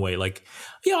of blown away. Like,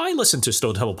 I listened to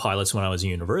Stone Temple Pilots when I was in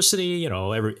university.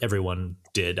 Everyone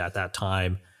did at that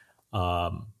time,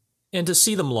 and to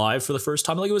see them live for the first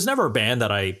time, like, it was never a band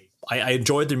that I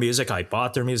enjoyed their music. I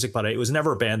bought their music, but it was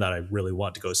never a band that I really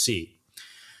wanted to go see.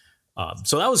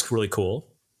 So that was really cool.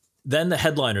 Then the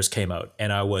headliners came out,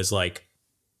 and I was like,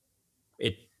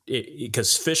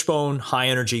 because Fishbone, high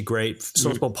energy, great.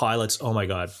 Stone Temple Pilots, oh my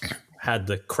god, had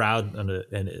the crowd in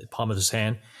the palm of his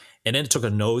hand, and then it took a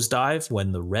nosedive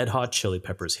when the Red Hot Chili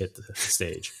Peppers hit the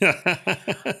stage.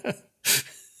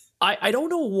 I don't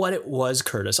know what it was,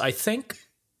 Curtis. I think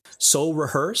so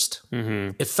rehearsed.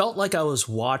 Mm-hmm. It felt like I was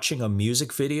watching a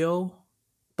music video,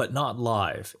 but not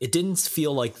live. It didn't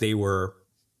feel like they were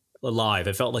live.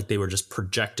 It felt like they were just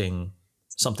projecting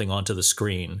something onto the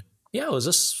screen. Yeah, it was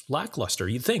just lackluster.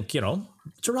 You'd think, it's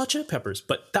a Red Hot Chili Peppers.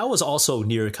 But that was also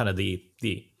near kind of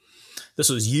this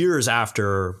was years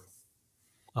after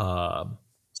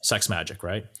Sex Magic,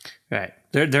 right? Right.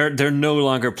 They're no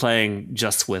longer playing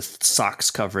just with socks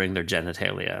covering their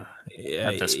genitalia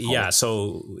at this point. Yeah,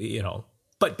 so,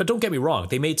 but don't get me wrong.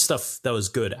 They made stuff that was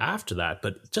good after that.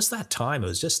 But just that time, it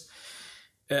was just...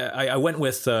 I went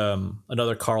with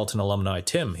another Carleton alumni,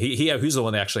 Tim. He's the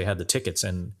one that actually had the tickets,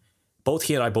 and both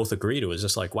he and I both agreed. It was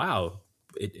just like, wow,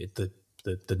 the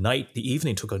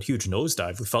evening took a huge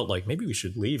nosedive. We felt like maybe we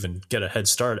should leave and get a head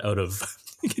start out of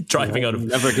driving out of.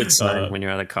 Never a good sign when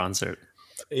you're at a concert.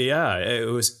 Yeah, it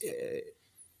was.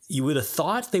 You would have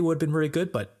thought they would have been really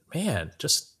good, but man,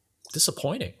 just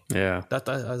disappointing. Yeah, that's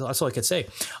all I could say.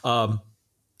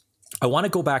 I want to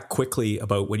go back quickly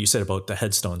about what you said about the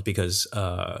headstones, because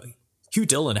Hugh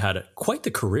Dillon had quite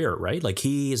the career, right? Like,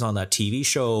 he is on that TV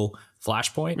show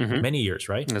Flashpoint many years,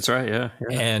 right? That's right, yeah.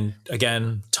 And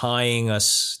again, tying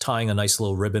a nice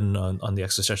little ribbon on the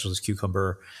Existentialist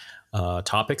Cucumber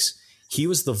topics. He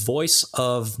was the voice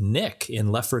of Nick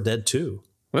in Left 4 Dead 2.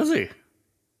 Was he?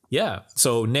 Yeah.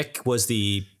 So Nick was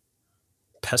the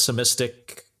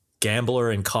pessimistic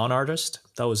gambler and con artist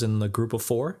that was in the group of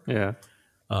four. Yeah.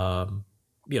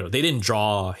 They didn't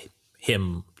draw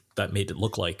him that made it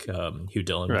look like Hugh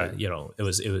Dillon. Right. But, it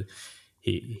was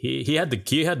he had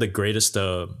the greatest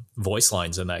voice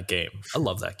lines in that game. I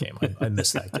love that game. I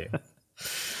miss that game.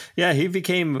 Yeah, he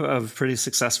became a pretty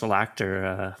successful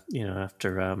actor.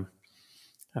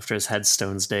 After his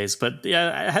Headstones days. But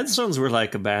yeah, Headstones were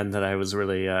like a band that I was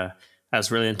really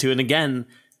into. And again,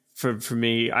 for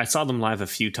me, I saw them live a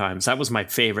few times. That was my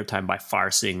favorite time by far,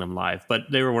 seeing them live. But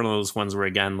they were one of those ones where,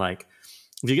 again, like,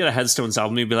 if you get a Headstones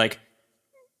album, you'd be like,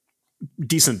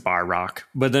 decent bar rock.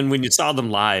 But then when you saw them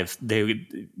live,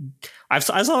 I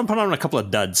saw them put on a couple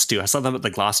of duds too. I saw them at the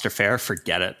Gloucester Fair.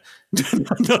 Forget it.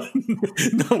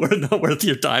 not worth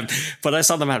your time. But I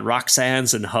saw them at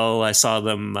Roxanne's in Hull. I saw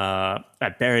them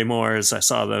at Barrymore's. I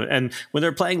saw them, and when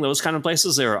they're playing those kind of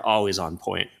places, they were always on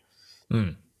point.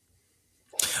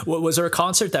 Well, was there a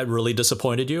concert that really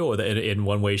disappointed you, or in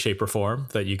one way, shape, or form,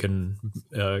 that you can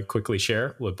quickly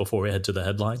share before we head to the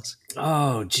headlines?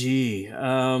 Oh, gee.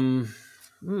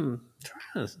 Trying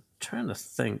to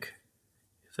think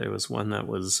if there was one that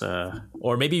was...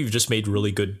 Or maybe you've just made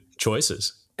really good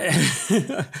choices.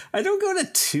 I don't go to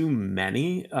too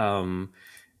many.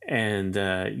 And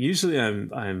usually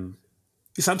I'm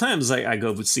sometimes I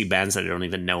go see bands that I don't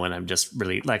even know, and I'm just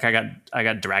really like, I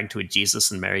got dragged to a Jesus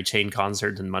and Mary Chain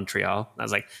concert in Montreal. I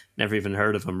was like, never even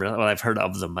heard of them. Really. Well, I've heard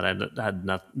of them, but I had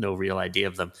no real idea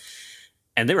of them.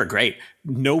 And they were great.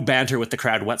 No banter with the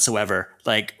crowd whatsoever.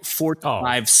 Like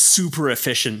 45 super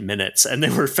efficient minutes, and they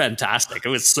were fantastic. It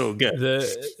was so good.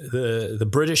 The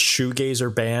British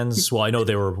shoegazer bands, well, I know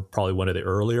they were probably one of the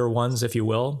earlier ones, if you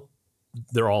will.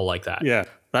 They're all like that. Yeah.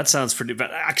 That sounds pretty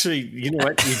bad. Actually, you know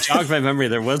what? You jogged my memory.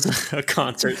 There was a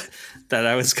concert that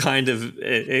I was kind of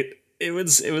it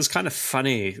was kind of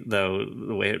funny, though,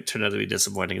 the way it turned out to be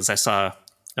disappointing. Is I saw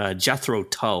Jethro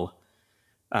Tull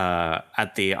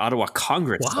at the Ottawa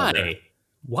Congress Center.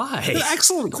 Why? An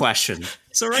excellent question.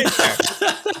 So right there.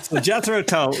 So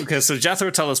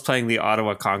Jethro Tull is playing the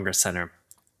Ottawa Congress Center.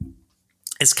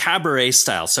 It's cabaret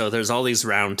style. So there's all these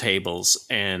round tables,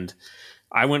 and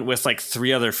I went with like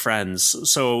 3 other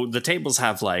friends. So the tables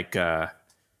have like 11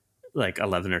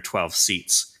 or 12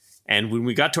 seats. And when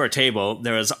we got to our table,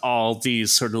 there was all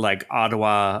these sort of like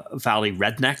Ottawa Valley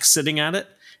rednecks sitting at it.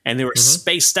 And they were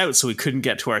spaced out, so we couldn't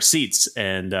get to our seats.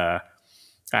 And I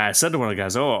said to one of the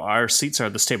guys, "Oh, our seats are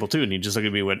at this table too." And he just looked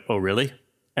at me and went, "Oh, really?"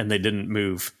 And they didn't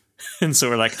move. And so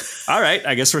we're like, "All right,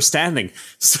 I guess we're standing."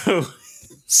 So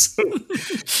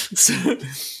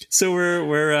So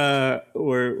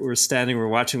we're standing, we're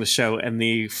watching the show, and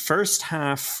the first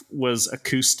half was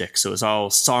acoustic, so it was all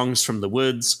songs from the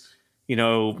woods,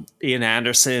 Ian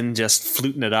Anderson just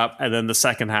fluting it up, and then the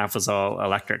second half was all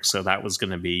electric. So that was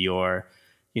going to be your,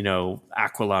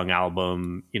 Aqualung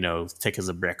album, Thick as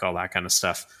a Brick, all that kind of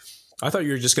stuff. I thought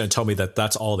you were just going to tell me that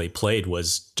that's all they played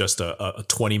was just a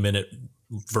 20-minute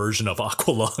version of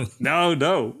Aqualung.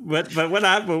 No. But what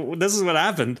happened? This is what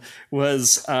happened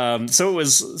was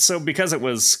so because it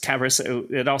was cabaret,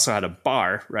 it also had a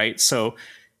bar, right? So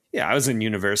yeah, I was in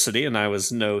university and I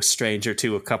was no stranger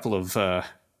to a couple of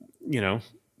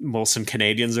Molson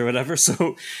Canadians or whatever.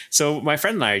 So my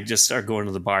friend and I just are going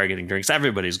to the bar getting drinks.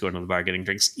 Everybody's going to the bar getting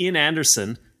drinks. Ian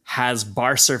Anderson has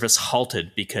bar service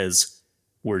halted because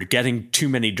we're getting too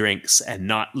many drinks and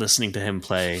not listening to him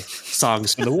play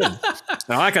songs from the wood and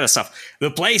all that kind of stuff.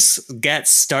 The place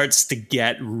starts to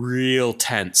get real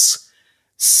tense.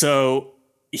 So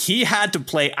he had to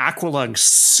play Aqualung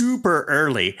super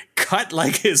early, cut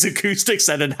like his acoustic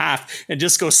set in half, and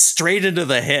just go straight into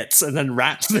the hits and then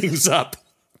wrap things up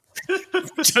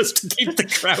just to keep the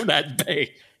crowd at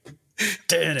bay.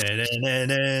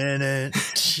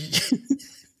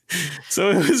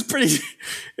 So it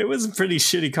was a pretty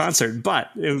shitty concert, but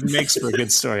it makes for a good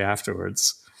story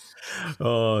afterwards.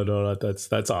 Oh no,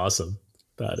 that's awesome.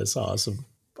 That is awesome.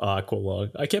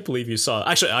 Aqualung. I can't believe you saw.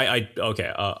 Actually,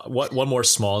 okay. One more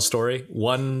small story.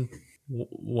 One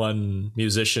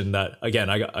musician that again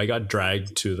I got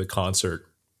dragged to the concert.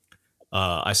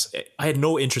 I had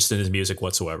no interest in his music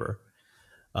whatsoever.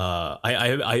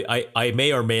 I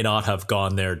may or may not have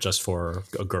gone there just for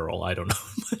a girl. I don't know.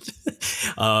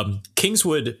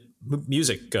 Kingswood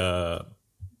Music.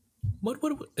 What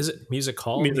is it? Music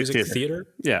Hall? Music Theater?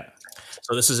 Yeah.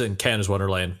 So this is in Canada's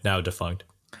Wonderland, now defunct.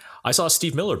 I saw a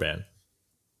Steve Miller Band.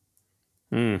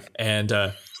 And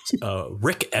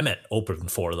Rick Emmett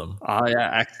opened for them. Oh,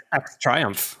 yeah.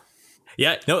 Triumph.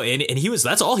 Yeah, no, and he was,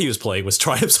 that's all he was playing was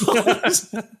Triumph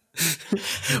songs.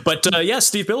 But yeah,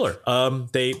 Steve Miller.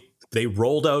 They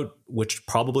rolled out, which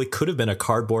probably could have been a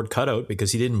cardboard cutout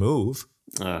because he didn't move.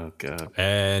 Oh, God.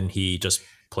 And he just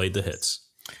played the hits.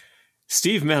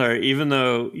 Steve Miller, even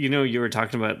though, you were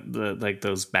talking about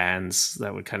those bands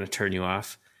that would kind of turn you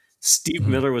off. Steve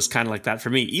Miller was kind of like that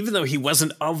for me, even though he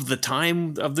wasn't of the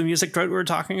time of the music drought we were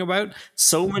talking about.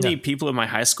 So many people in my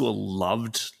high school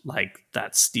loved like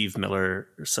that Steve Miller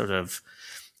sort of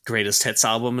greatest hits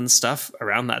album and stuff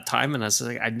around that time. And I was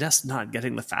like, I'm just not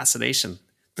getting the fascination.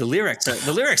 The lyrics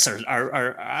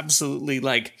are absolutely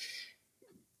like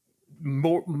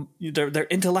more, they're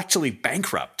intellectually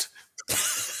bankrupt.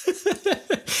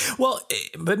 Well,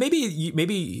 but maybe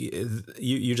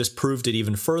you just proved it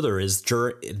even further is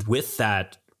with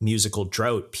that musical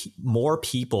drought, more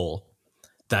people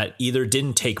that either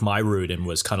didn't take my route and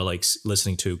was kind of like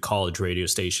listening to college radio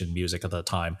station music at the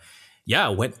time. Yeah.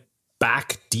 Went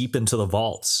back deep into the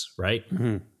vaults, right?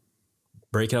 Mm-hmm.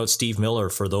 Breaking out Steve Miller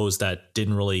for those that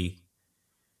didn't really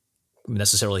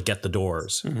necessarily get the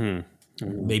Doors. Mm-hmm.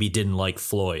 Mm-hmm. Maybe didn't like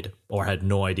Floyd or had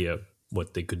no idea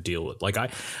what they could deal with. Like I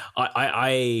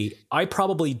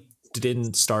probably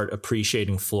didn't start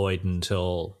appreciating Floyd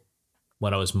until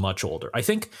when I was much older. I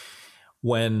think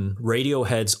when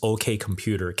Radiohead's OK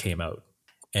Computer came out,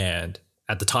 and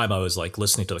at the time I was like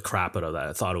listening to the crap out of that.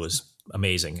 I thought it was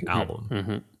amazing album.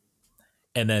 Mm-hmm.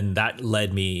 And then that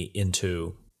led me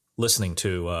into listening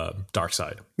to Dark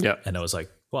Side. Yeah. And I was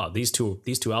like, wow, these two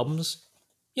albums,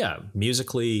 yeah,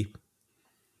 musically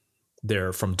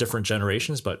they're from different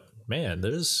generations, but man,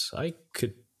 you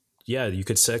could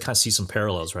kind of see some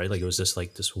parallels, right? Like it was just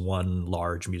like this one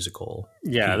large musical.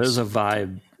 Yeah, piece. There's a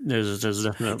vibe. There's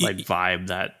a definite like vibe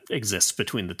that exists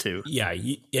between the two. Yeah,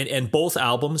 and both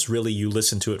albums really you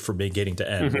listen to it from beginning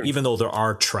to end, even though there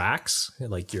are tracks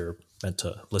like you're meant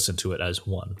to listen to it as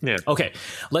one. Yeah. Okay,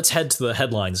 let's head to the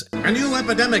headlines. A new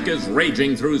epidemic is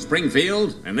raging through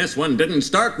Springfield, and this one didn't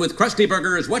start with Krusty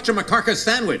Burger's Whatchamacarcus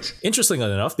sandwich.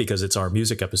 Interestingly enough, because it's our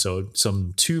music episode,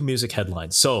 two music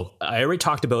headlines. So I already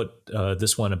talked about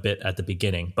this one a bit at the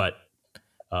beginning, but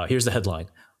here's the headline.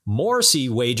 Morrissey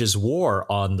wages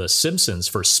war on The Simpsons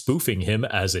for spoofing him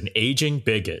as an aging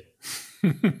bigot.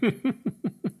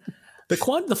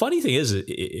 The funny thing is,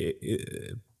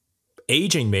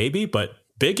 aging maybe, but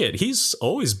bigot, he's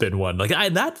always been one. Like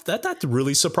that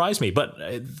really surprised me. But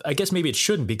I guess maybe it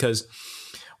shouldn't, because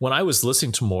when I was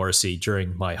listening to Morrissey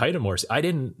during my height of Morrissey,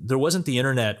 there wasn't the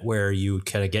internet where you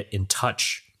kind of get in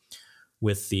touch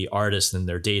with the artist and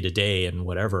their day to day and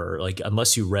whatever. Like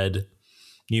unless you read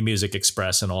New Music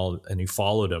Express and you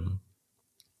followed him,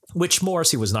 which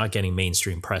Morrissey was not getting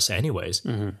mainstream press anyways.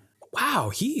 Mm-hmm. wow,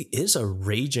 he is a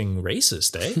raging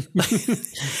racist, eh?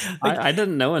 I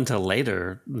didn't know until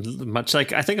later. Much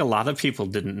like I think a lot of people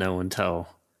didn't know until.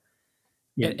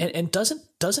 And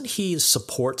doesn't he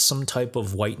support some type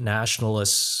of white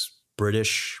nationalist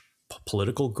British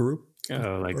political group?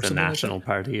 Like the National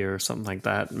Party or something like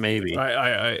that, maybe.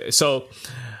 So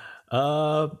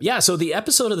the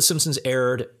episode of The Simpsons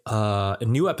aired, a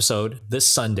new episode this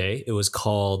Sunday. It was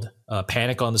called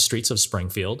Panic on the Streets of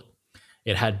Springfield.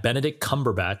 It had Benedict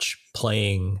Cumberbatch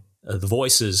playing the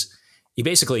voices. He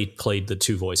basically played the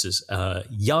two voices,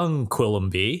 young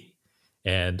Quillenby,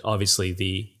 and obviously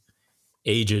the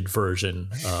aged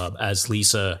version as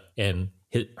Lisa and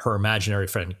her imaginary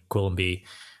friend Quillenby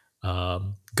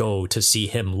go to see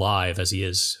him live as he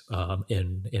is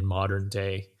in modern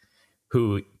day.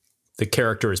 Who the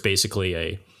character is basically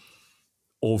a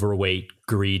overweight,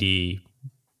 greedy,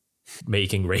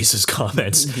 making racist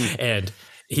comments, and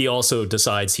he also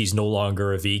decides he's no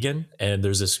longer a vegan. And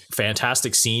there's this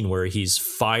fantastic scene where he's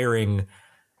firing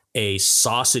a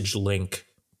sausage link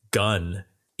gun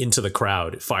into the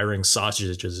crowd, firing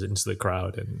sausages into the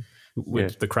crowd, and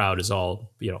the crowd is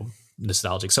all,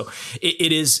 nostalgic. So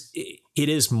it is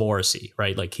Morrissey,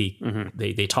 right? Like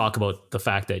they talk about the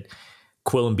fact that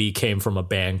Quillenby came from a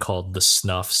band called the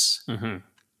Snuffs.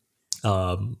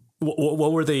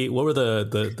 What were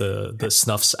the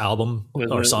Snuffs album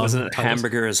or song? Wasn't it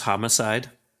Hamburger is Homicide?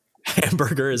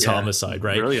 Hamburger is Homicide,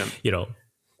 right? Brilliant.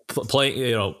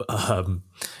 Playing,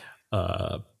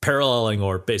 paralleling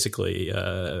or basically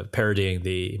parodying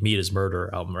the Meat is Murder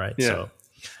album, right? Yeah.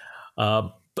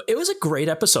 So, but it was a great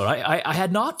episode. I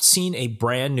had not seen a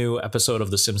brand new episode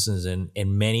of The Simpsons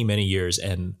in many, many years.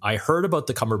 And I heard about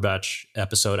the Cumberbatch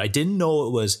episode. I didn't know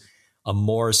it was a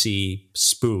Morrissey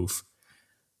spoof.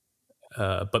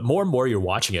 But more and more you're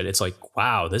watching it, it's like,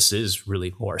 wow, this is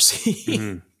really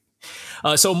Morrissey.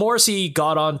 So Morrissey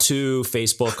got onto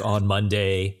Facebook on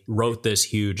Monday, wrote this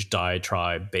huge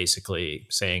diatribe, basically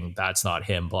saying that's not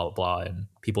him, blah, blah, blah. And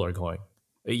people are going,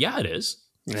 yeah, it is.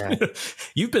 Yeah.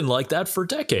 You've been like that for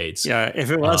decades. Yeah. If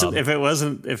it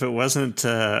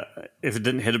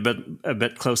didn't hit a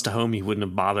bit close to home, he wouldn't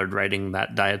have bothered writing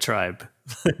that diatribe.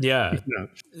 Yeah.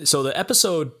 So the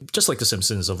episode, just like The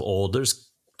Simpsons of old,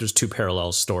 there's two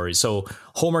parallel stories. So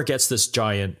Homer gets this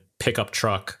giant pickup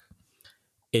truck.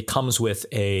 It comes with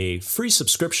a free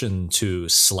subscription to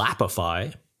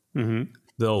Slapify,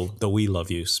 though we love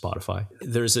you, Spotify.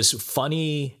 There's this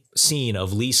funny scene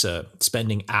of Lisa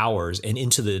spending hours and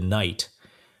into the night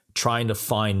trying to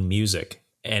find music.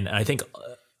 And I think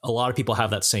a lot of people have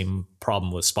that same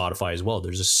problem with Spotify as well.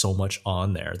 There's just so much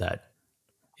on there that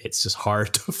it's just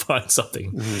hard to find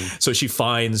something. So she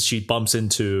bumps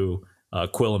into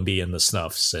Quillenby and the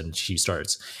Snuffs, and she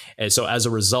starts. And so as a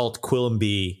result,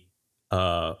 Quillenby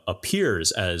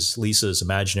appears as Lisa's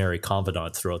imaginary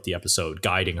confidant throughout the episode,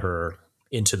 guiding her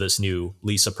into this new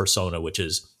Lisa persona, which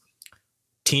is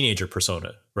teenager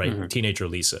persona, right? Teenager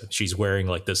Lisa. She's wearing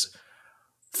like this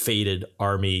faded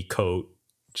army coat.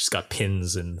 She's got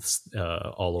pins and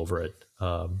all over it.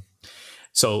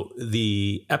 So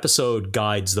the episode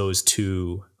guides those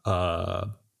two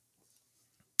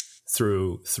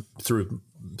through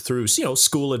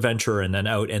school adventure and then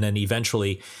out, and then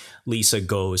eventually Lisa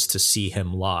goes to see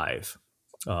him live,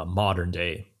 modern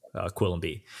day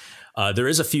Quillenby. There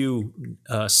is a few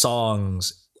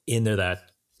songs in there that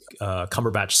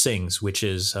Cumberbatch sings, which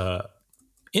is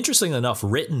interesting enough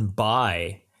written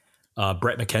by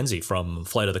Brett McKenzie from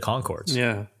Flight of the Conchords.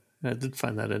 Yeah, I did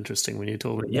find that interesting when you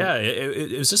told me. Yeah,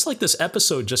 it was just like this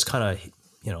episode just kind of,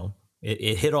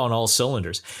 it hit on all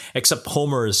cylinders, except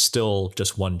Homer is still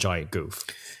just one giant goof.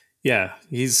 Yeah,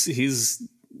 he's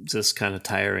just kind of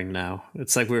tiring now.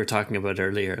 It's like we were talking about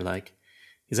earlier, like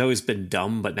he's always been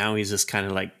dumb, but now he's just kind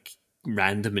of like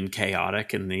random and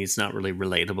chaotic, and he's not really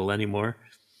relatable anymore.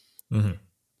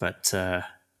 But I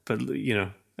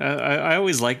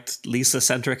always liked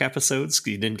Lisa-centric episodes.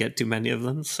 You didn't get too many of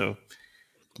them, so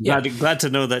glad to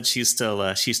know that she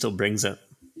still brings it.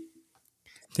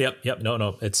 Yep.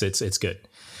 No, it's good.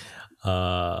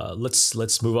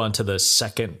 Let's move on to the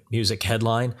second music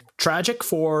headline. Tragic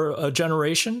for a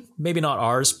generation, maybe not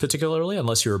ours particularly,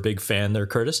 unless you're a big fan there,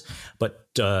 Curtis. But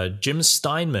Jim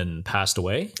Steinman passed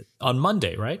away on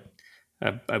Monday, right?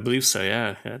 I believe so.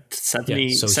 Yeah,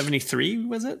 73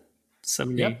 was it?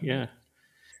 70. Yep. Yeah.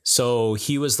 So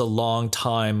he was the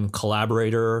longtime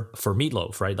collaborator for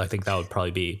Meatloaf, right? I think that would probably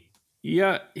be.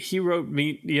 Yeah, he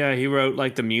wrote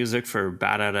like the music for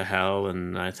Bat Out of Hell,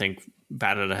 and I think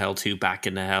Bat Out of Hell 2, Back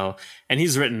into Hell. And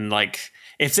he's written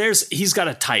he's got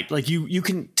a type. Like you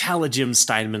can tell a Jim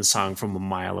Steinman song from a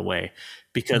mile away.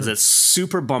 because it's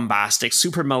super bombastic,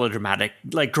 super melodramatic,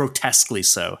 like grotesquely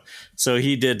so. So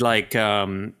he did like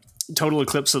Total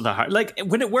Eclipse of the Heart. Like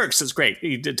when it works, it's great.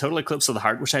 He did Total Eclipse of the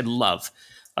Heart, which I love.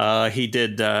 He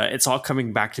did It's All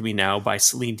Coming Back to Me Now by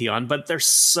Celine Dion, but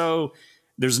there's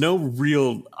no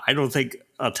real, I don't think,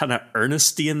 a ton of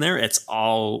earnesty in there. It's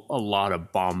all a lot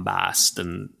of bombast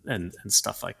and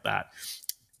stuff like that.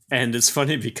 And it's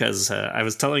funny because I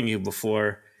was telling you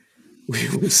before.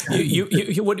 What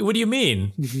do you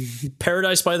mean?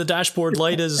 Paradise by the Dashboard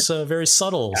Light is a very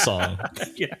subtle song.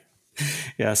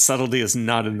 Yeah. Subtlety is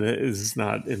not in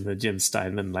the Jim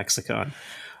Steinman lexicon.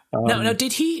 Now,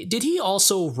 did he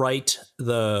also write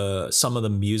some of the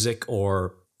music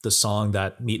or the song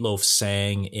that Meatloaf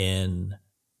sang in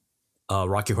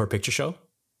Rocky Horror Picture Show?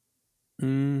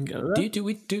 Do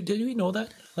we know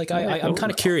that? Like, I'm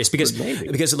kind of curious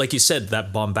because like you said,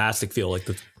 that bombastic feel, like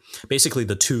basically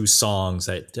the two songs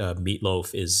that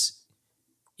Meatloaf is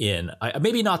in.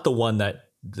 Maybe not the one that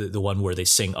the one where they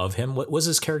sing of him. What was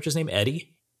his character's name?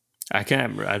 Eddie? I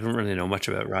don't really know much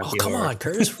about Rocky. Oh, come on,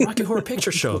 Curtis! Rocky Horror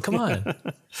Picture Show. Come on.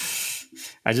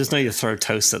 I just know you throw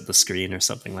toast at the screen or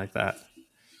something like that.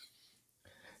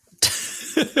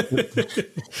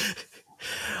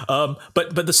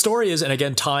 But the story is, and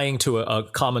again, tying to a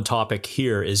common topic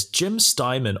here, is Jim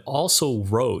Steinman also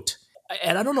wrote,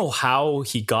 and I don't know how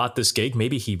he got this gig.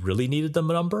 Maybe he really needed the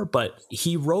number, but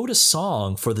he wrote a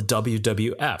song for the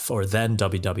WWF, or then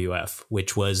WWF,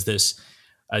 which was this,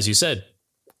 as you said,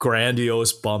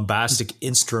 grandiose, bombastic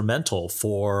instrumental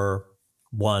for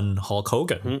one Hulk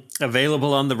Hogan. Mm-hmm.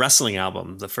 Available on the wrestling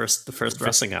album, the first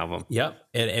wrestling album. Yep.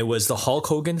 And it was the Hulk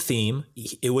Hogan theme.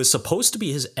 It was supposed to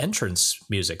be his entrance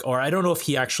music, or I don't know if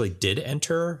he actually did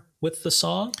enter with the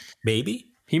song. Maybe.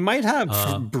 He might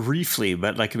have briefly,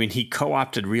 but like, I mean, he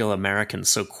co-opted Real Americans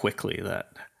so quickly that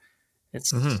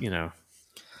it's, you know.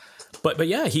 But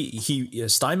yeah, he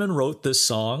Steinman wrote this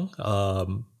song,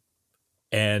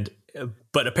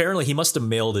 but apparently he must have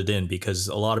mailed it in, because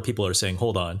a lot of people are saying,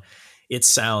 hold on, it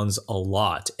sounds a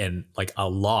lot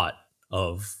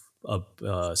of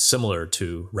similar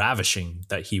to Ravishing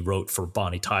that he wrote for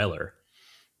Bonnie Tyler.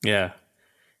 Yeah.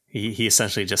 He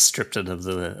essentially just stripped it of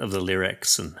the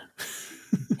lyrics. And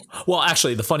well,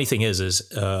 actually, the funny thing is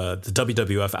the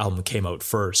WWF album came out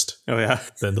first. Oh yeah,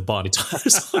 then the Bonnie Tyler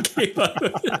song came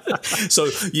out. So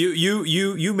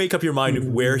you make up your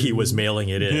mind where he was mailing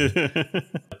it in.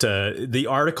 But, the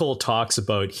article talks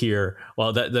about here.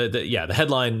 Well, the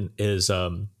headline is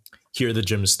 "Hear the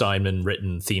Jim Steinman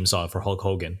written theme song for Hulk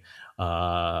Hogan."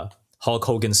 Hulk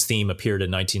Hogan's theme appeared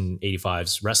in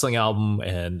 1985's wrestling album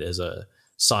and is a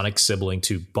sonic sibling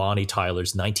to Bonnie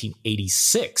Tyler's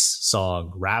 1986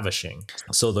 song Ravishing.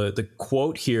 So the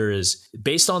quote here is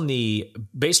based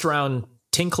around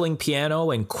tinkling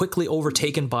piano and quickly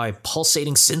overtaken by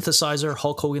pulsating synthesizer.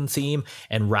 Hulk Hogan theme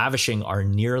and Ravishing are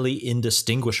nearly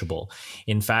indistinguishable.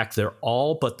 In fact, they're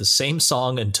all but the same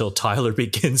song until Tyler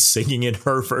begins singing in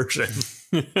her version.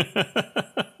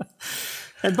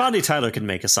 And Bonnie Tyler can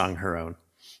make a song her own,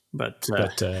 but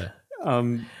the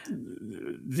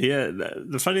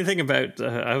funny thing about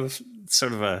it's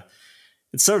sort of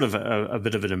a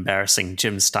bit of an embarrassing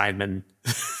Jim Steinman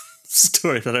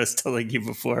story that I was telling you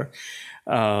before,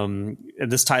 and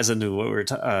this ties into what we were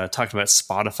talking about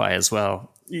Spotify as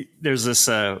well. There's this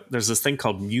thing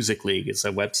called Music League. It's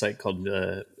a website called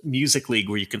Music League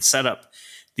where you can set up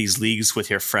these leagues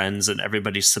with your friends, and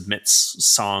everybody submits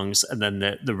songs, and then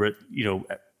the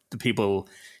people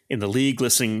in the league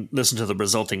listen to the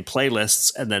resulting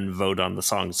playlists and then vote on the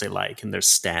songs they like, and there's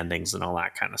standings and all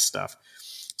that kind of stuff.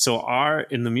 So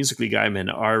in the Music League I'm in,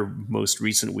 our most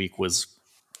recent week was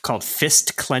called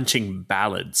Fist Clenching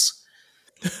Ballads.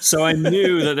 So I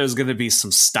knew that there was going to be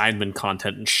some Steinman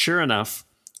content, and sure enough,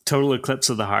 Total Eclipse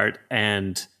of the Heart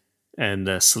and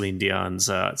Celine Dion's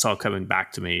It's All Coming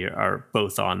Back to Me are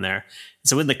both on there.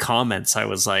 So in the comments, I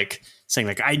was like saying,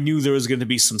 like, I knew there was going to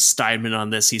be some Steinman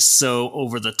on this. He's so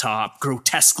over the top,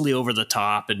 grotesquely over the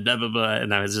top, and blah, blah, blah.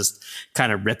 And I was just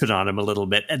kind of ripping on him a little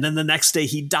bit. And then the next day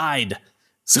he died.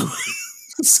 So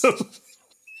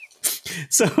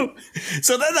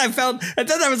then I felt, and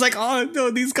then I was like, oh no,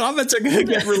 these comments are going to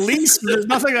get released. There's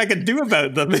nothing I can do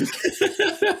about them.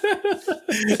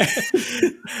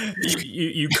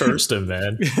 you cursed him,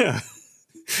 man. Yeah.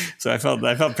 So I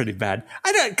felt pretty bad.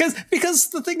 I don't, because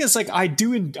the thing is, like, I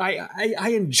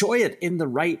enjoy it in the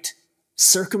right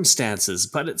circumstances,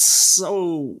 but it's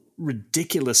so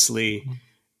ridiculously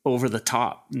over the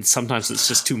top, and sometimes it's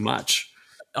just too much.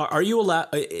 Are you allowed?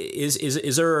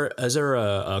 Is there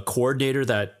a coordinator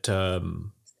that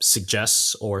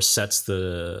suggests or sets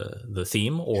the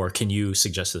theme, or can you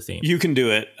suggest the theme? You can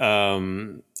do it.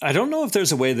 I don't know if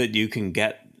there's a way that you can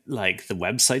get like the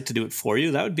website to do it for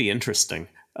you. That would be interesting.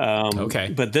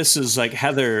 Okay. But this is like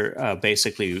Heather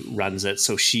basically runs it.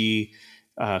 So she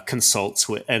consults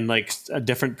with, and like a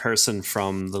different person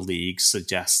from the league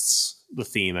suggests the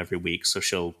theme every week. So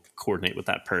she'll coordinate with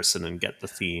that person and get the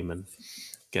theme and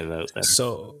get it out there.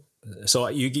 So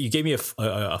you gave me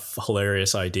a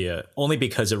hilarious idea, only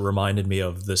because it reminded me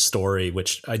of the story,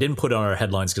 which I didn't put on our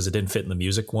headlines because it didn't fit in the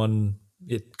music one.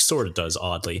 It sort of does,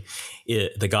 oddly.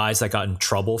 The guys that got in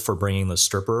trouble for bringing the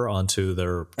stripper onto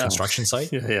their construction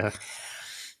site. Yeah.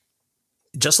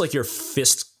 Just like your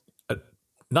fist.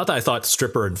 Not that I thought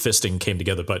stripper and fisting came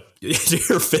together, but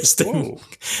your fisting,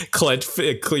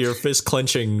 your fist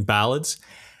clenching ballads.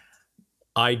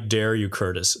 I dare you,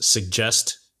 Curtis,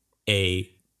 suggest a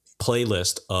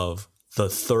playlist of the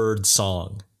third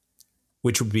song,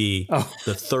 which would be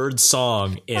the third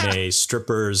song in a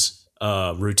stripper's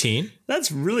routine.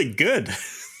 That's really good.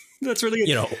 That's really good.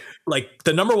 You know, like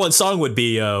the number one song would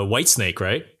be Whitesnake,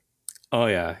 right? Oh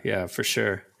yeah, for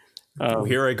sure.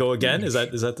 Here I Go Again. Is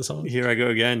that the song? Here I Go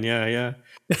Again. Yeah.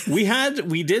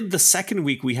 we did the second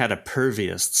week. We had a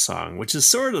Pervious song, which is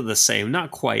sort of the same, not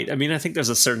quite. I mean, I think there's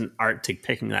a certain art to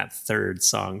picking that third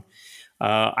song.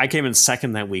 I came in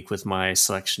second that week with my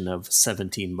selection of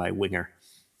 17 by Winger.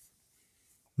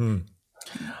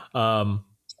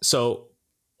 So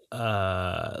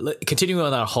continuing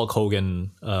on that Hulk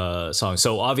Hogan song.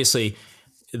 So obviously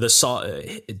the song,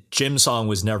 Jim's song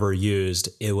was never used.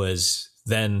 It was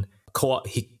then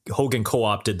Hogan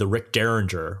co-opted the Rick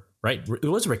Derringer, right? It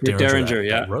was Rick Derringer.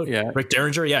 That wrote. Rick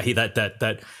Derringer. Yeah. He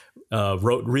that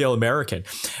wrote Real American.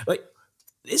 Like,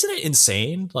 isn't it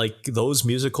insane? Like those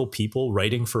musical people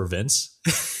writing for Vince.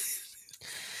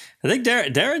 I think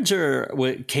Derringer.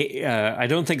 I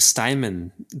don't think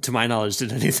Steinman, to my knowledge,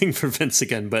 did anything for Vince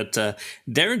again. But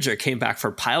Derringer came back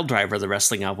for Pile Driver, the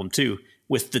wrestling album, too,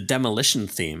 with the Demolition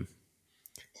theme.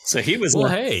 So he was. Well,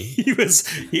 hey, he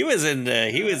was in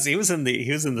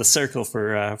the circle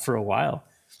for a while.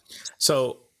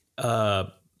 So.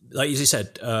 Like you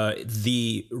said,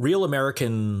 the Real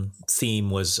American theme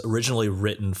was originally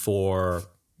written for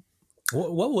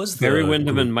what was the Barry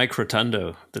Windham and Mike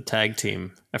Rotundo, the tag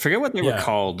team. I forget what they were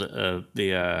called.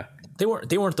 They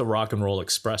weren't the Rock and Roll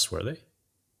Express, were they?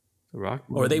 The Rock,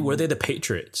 or were they the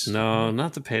Patriots? No,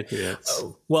 not the Patriots.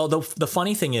 Oh, well, the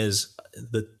funny thing is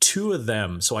the two of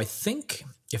them. So I think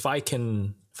if I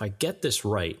get this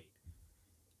right,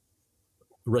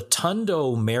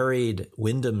 Rotundo married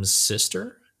Wyndham's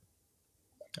sister.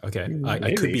 Okay,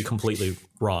 I could be completely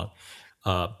wrong,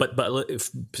 but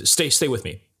stay with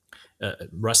me.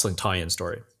 Wrestling tie-in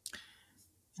story.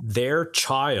 Their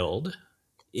child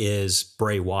is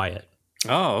Bray Wyatt.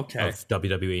 Oh, okay. Of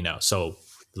WWE now. So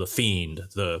the Fiend,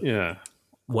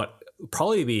 what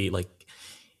probably be like.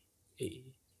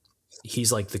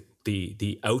 He's like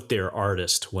the out there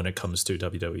artist when it comes to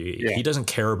WWE. Yeah. He doesn't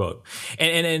care about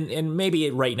and maybe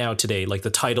right now today, like the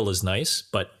title is nice,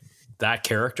 but that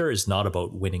character is not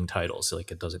about winning titles.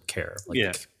 Like it doesn't care.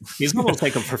 Like, he's almost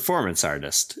like a performance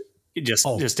artist. Just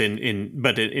in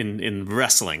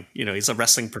wrestling, you know, he's a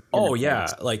wrestling performance. Oh yeah,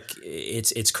 artist. Like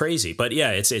it's crazy, but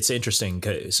yeah, it's interesting.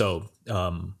 So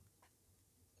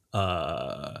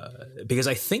because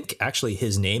I think actually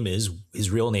his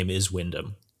real name is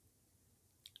Wyndham.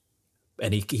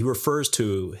 And he refers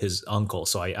to his uncle,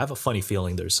 so I have a funny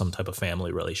feeling there's some type of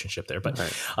family relationship there. But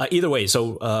either way,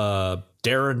 so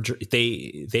Derringer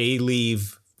they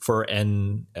leave for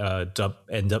NWA,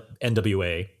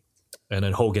 and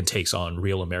then Hogan takes on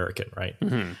Real American, right?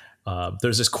 Mm-hmm.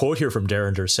 There's this quote here from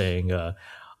Derringer saying,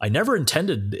 "I never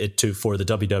intended it for the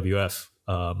WWF.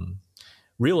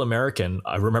 Real American.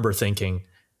 I remember thinking."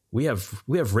 We have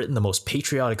written the most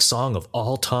patriotic song of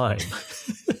all time.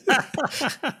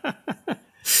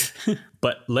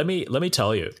 But let me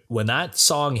tell you, when that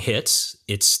song hits,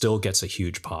 it still gets a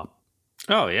huge pop.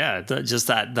 Oh yeah, just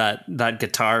that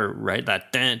guitar, right?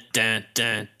 That dun dun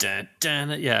dun dun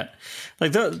dun. Yeah,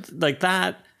 like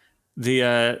that.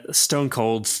 The Stone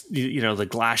Cold, you know, the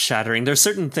glass shattering. There's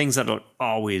certain things that would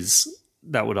always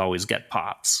get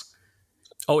pops.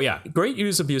 Oh yeah, great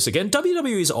use of music. And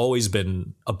WWE's always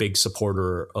been a big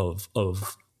supporter of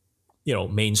you know,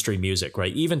 mainstream music,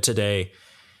 right? Even today,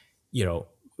 you know,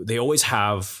 they always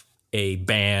have a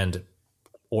band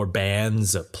or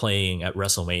bands playing at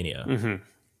WrestleMania. Mm-hmm.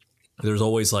 There's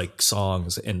always like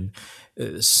songs, and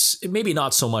maybe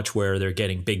not so much where they're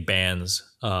getting big bands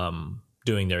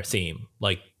doing their theme.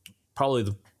 Like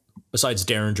probably besides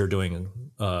Derringer doing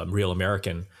Real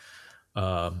American,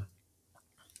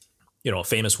 a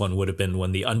famous one would have been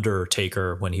when the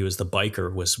Undertaker, when he was the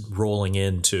biker, was rolling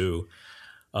into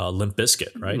Limp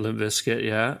Bizkit, right? Limp Bizkit,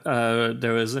 yeah.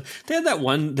 They had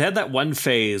that one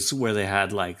phase where they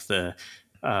had like the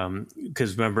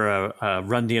because remember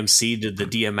Run DMC did the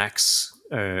DMX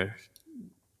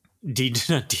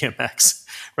not DMX.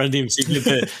 Run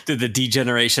DMC did the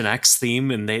D-Generation X theme,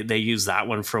 and they used that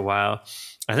one for a while.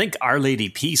 I think Our Lady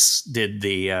Peace did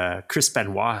the Chris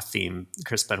Benoit theme.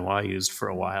 Chris Benoit used for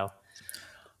a while.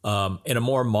 In a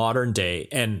more modern day,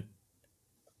 and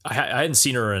I hadn't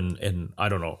seen her in I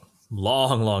don't know,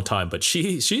 long time, but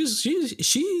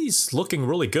she's looking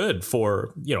really good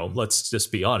for, let's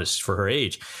just be honest, for her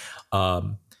age.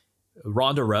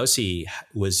 Ronda Rousey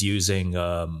was using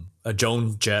a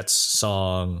Joan Jett's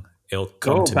song, It'll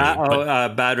Come to Me.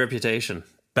 Bad Reputation.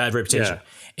 Bad Reputation. Yeah.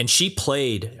 And she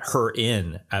played her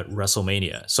at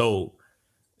WrestleMania. So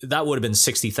that would have been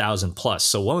 60,000 plus.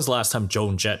 So when was the last time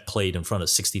Joan Jett played in front of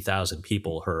 60,000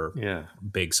 people, her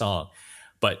big song?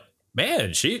 But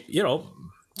man, she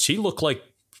looked like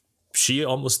she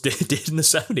almost did in the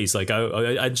 70s. Like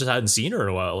I just hadn't seen her in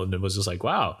a while, and it was just like,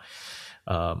 wow.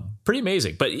 Pretty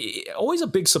amazing, but always a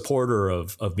big supporter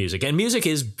of music, and music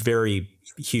is very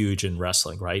huge in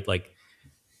wrestling, right? Like,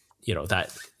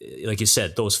 that, like you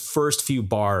said, those first few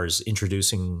bars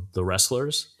introducing the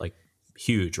wrestlers, like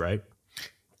huge, right?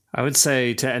 I would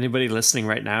say to anybody listening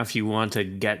right now, if you want to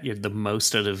get the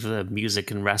most out of the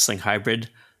music and wrestling hybrid,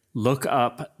 look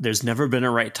up "There's Never Been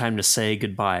a Right Time to Say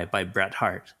Goodbye" by Bret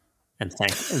Hart, and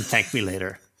thank me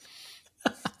later.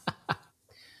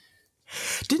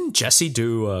 Didn't Jesse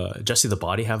the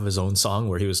Body have his own song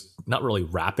where he was not really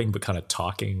rapping but kind of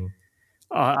talking?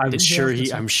 I'm sure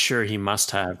he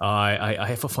must have. I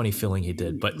have a funny feeling he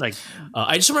did, but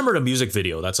I just remembered a music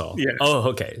video. That's all. Yeah. Oh,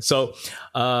 okay. So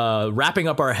wrapping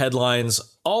up our headlines,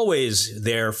 always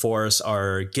there for us,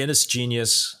 our Guinness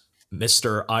genius,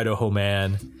 Mr. Idaho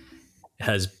Man,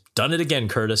 has done it again,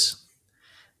 Curtis.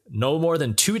 No more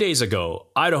than 2 days ago,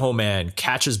 Idaho Man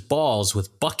catches balls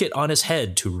with bucket on his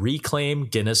head to reclaim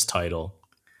Guinness title.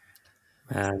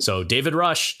 So David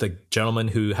Rush, the gentleman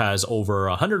who has over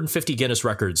 150 Guinness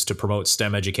records to promote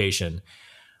STEM education,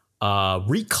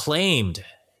 reclaimed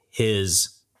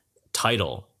his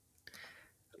title.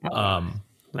 Man,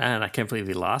 I can't believe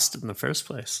he lost it in the first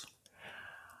place.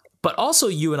 But also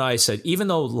you and I said, even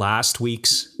though last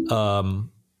week's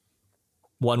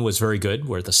one was very good,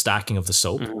 where the stacking of the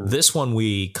soap. Mm-hmm. This one,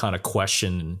 we kind of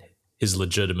question his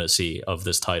legitimacy of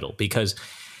this title, because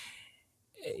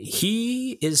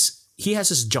he has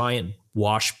this giant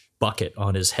wash bucket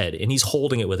on his head and he's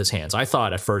holding it with his hands. I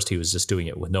thought at first he was just doing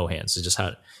it with no hands.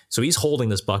 So he's holding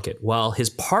this bucket while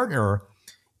his partner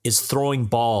is throwing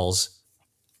balls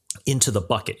into the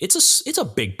bucket. It's a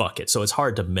big bucket, so it's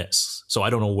hard to miss. So I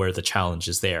don't know where the challenge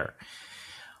is there.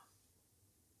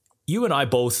 You and I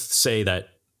both say that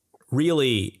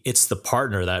really it's the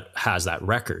partner that has that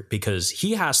record, because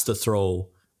he has to throw,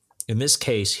 in this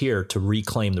case here, to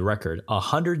reclaim the record,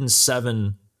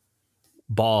 107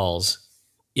 balls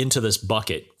into this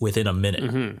bucket within a minute.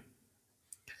 Mm-hmm.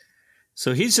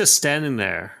 So he's just standing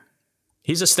there.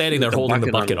 He's just standing there holding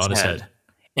the bucket on his head.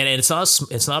 And it's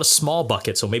not a small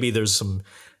bucket, so maybe there's some.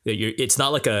 It's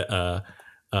not like a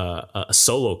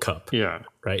solo cup. Yeah.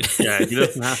 Right. Yeah. He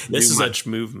doesn't have to do much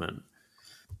movement.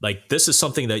 Like, this is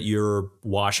something that you're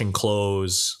washing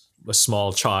clothes, a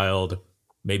small child,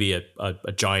 maybe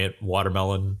a giant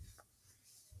watermelon.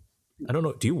 I don't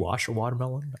know. Do you wash a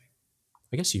watermelon?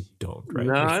 I guess you don't, right?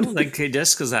 No, I don't think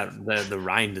just because the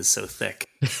rind is so thick.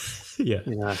 Yeah.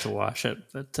 You don't have to wash it.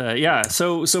 But yeah,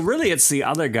 so really it's the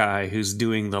other guy who's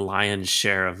doing the lion's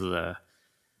share of the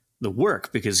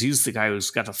work, because he's the guy who's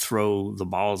got to throw the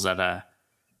balls at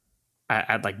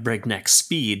like breakneck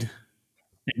speed.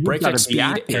 Breakneck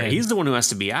speed. He's the one who has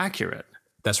to be accurate.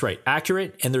 That's right.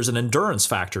 Accurate. And there's an endurance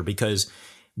factor, because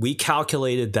we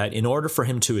calculated that in order for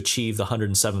him to achieve the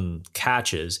 107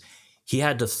 catches, he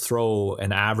had to throw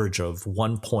an average of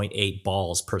 1.8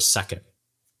 balls per second.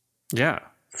 Yeah.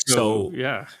 So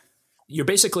yeah, you're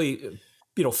basically,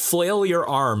 flail your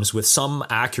arms with some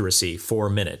accuracy for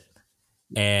a minute.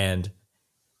 And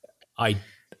I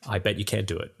bet you can't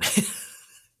do it.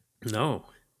 No.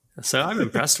 So I'm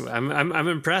impressed. I'm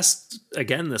impressed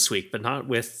again this week, but not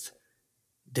with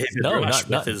David Rush.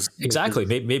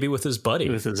 Maybe with his buddy,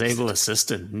 with his able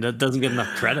assistant. That doesn't get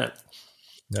enough credit.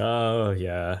 Oh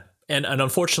yeah, and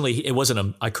unfortunately, it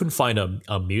wasn't I couldn't find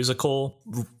a musical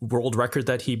world record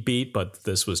that he beat, but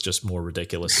this was just more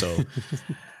ridiculous. So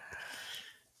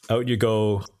out you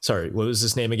go. Sorry, what was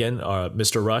his name again?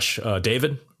 Mr. Rush,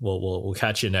 David. We'll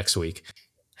catch you next week.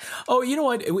 Oh, you know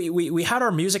what? We had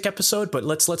our music episode, but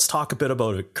let's talk a bit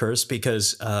about it, Curse,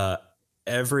 because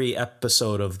every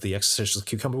episode of the Existential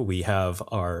Cucumber, we have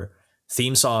our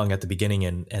theme song at the beginning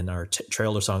and our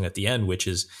trailer song at the end, which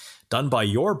is done by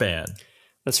your band.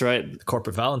 That's right. The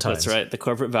Corporate Valentines. That's right. The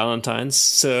Corporate Valentines.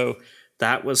 So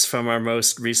that was from our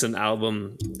most recent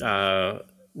album,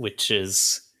 which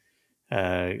is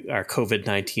our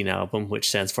COVID-19 album, which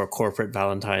stands for Corporate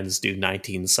Valentines Do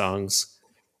 19 Songs.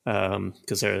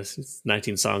 Because there's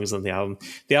 19 songs on the album.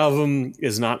 The album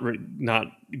is not going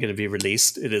to be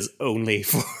released. It is only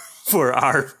for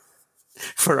our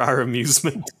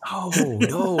amusement. Oh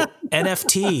no,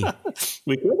 NFT.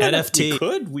 We could.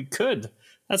 NFT. We could.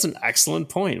 That's an excellent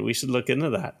point. We should look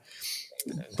into that.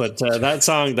 But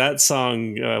that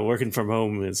song, "Working from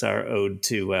Home," is our ode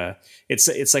to.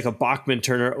 It's like a Bachman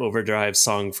Turner Overdrive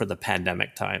song for the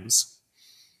pandemic times.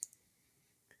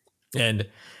 And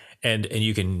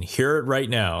you can hear it right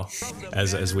now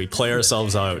as we play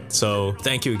ourselves out. So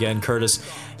thank you again, Curtis.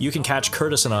 You can catch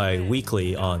Curtis and I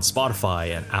weekly on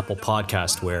Spotify and Apple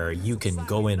Podcast, where you can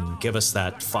go in, give us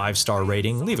that 5-star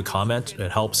rating, leave a comment.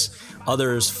 It helps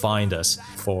others find us.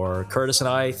 For Curtis and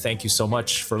I, thank you so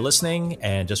much for listening.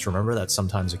 And just remember that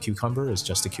sometimes a cucumber is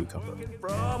just a cucumber.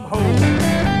 From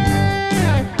home.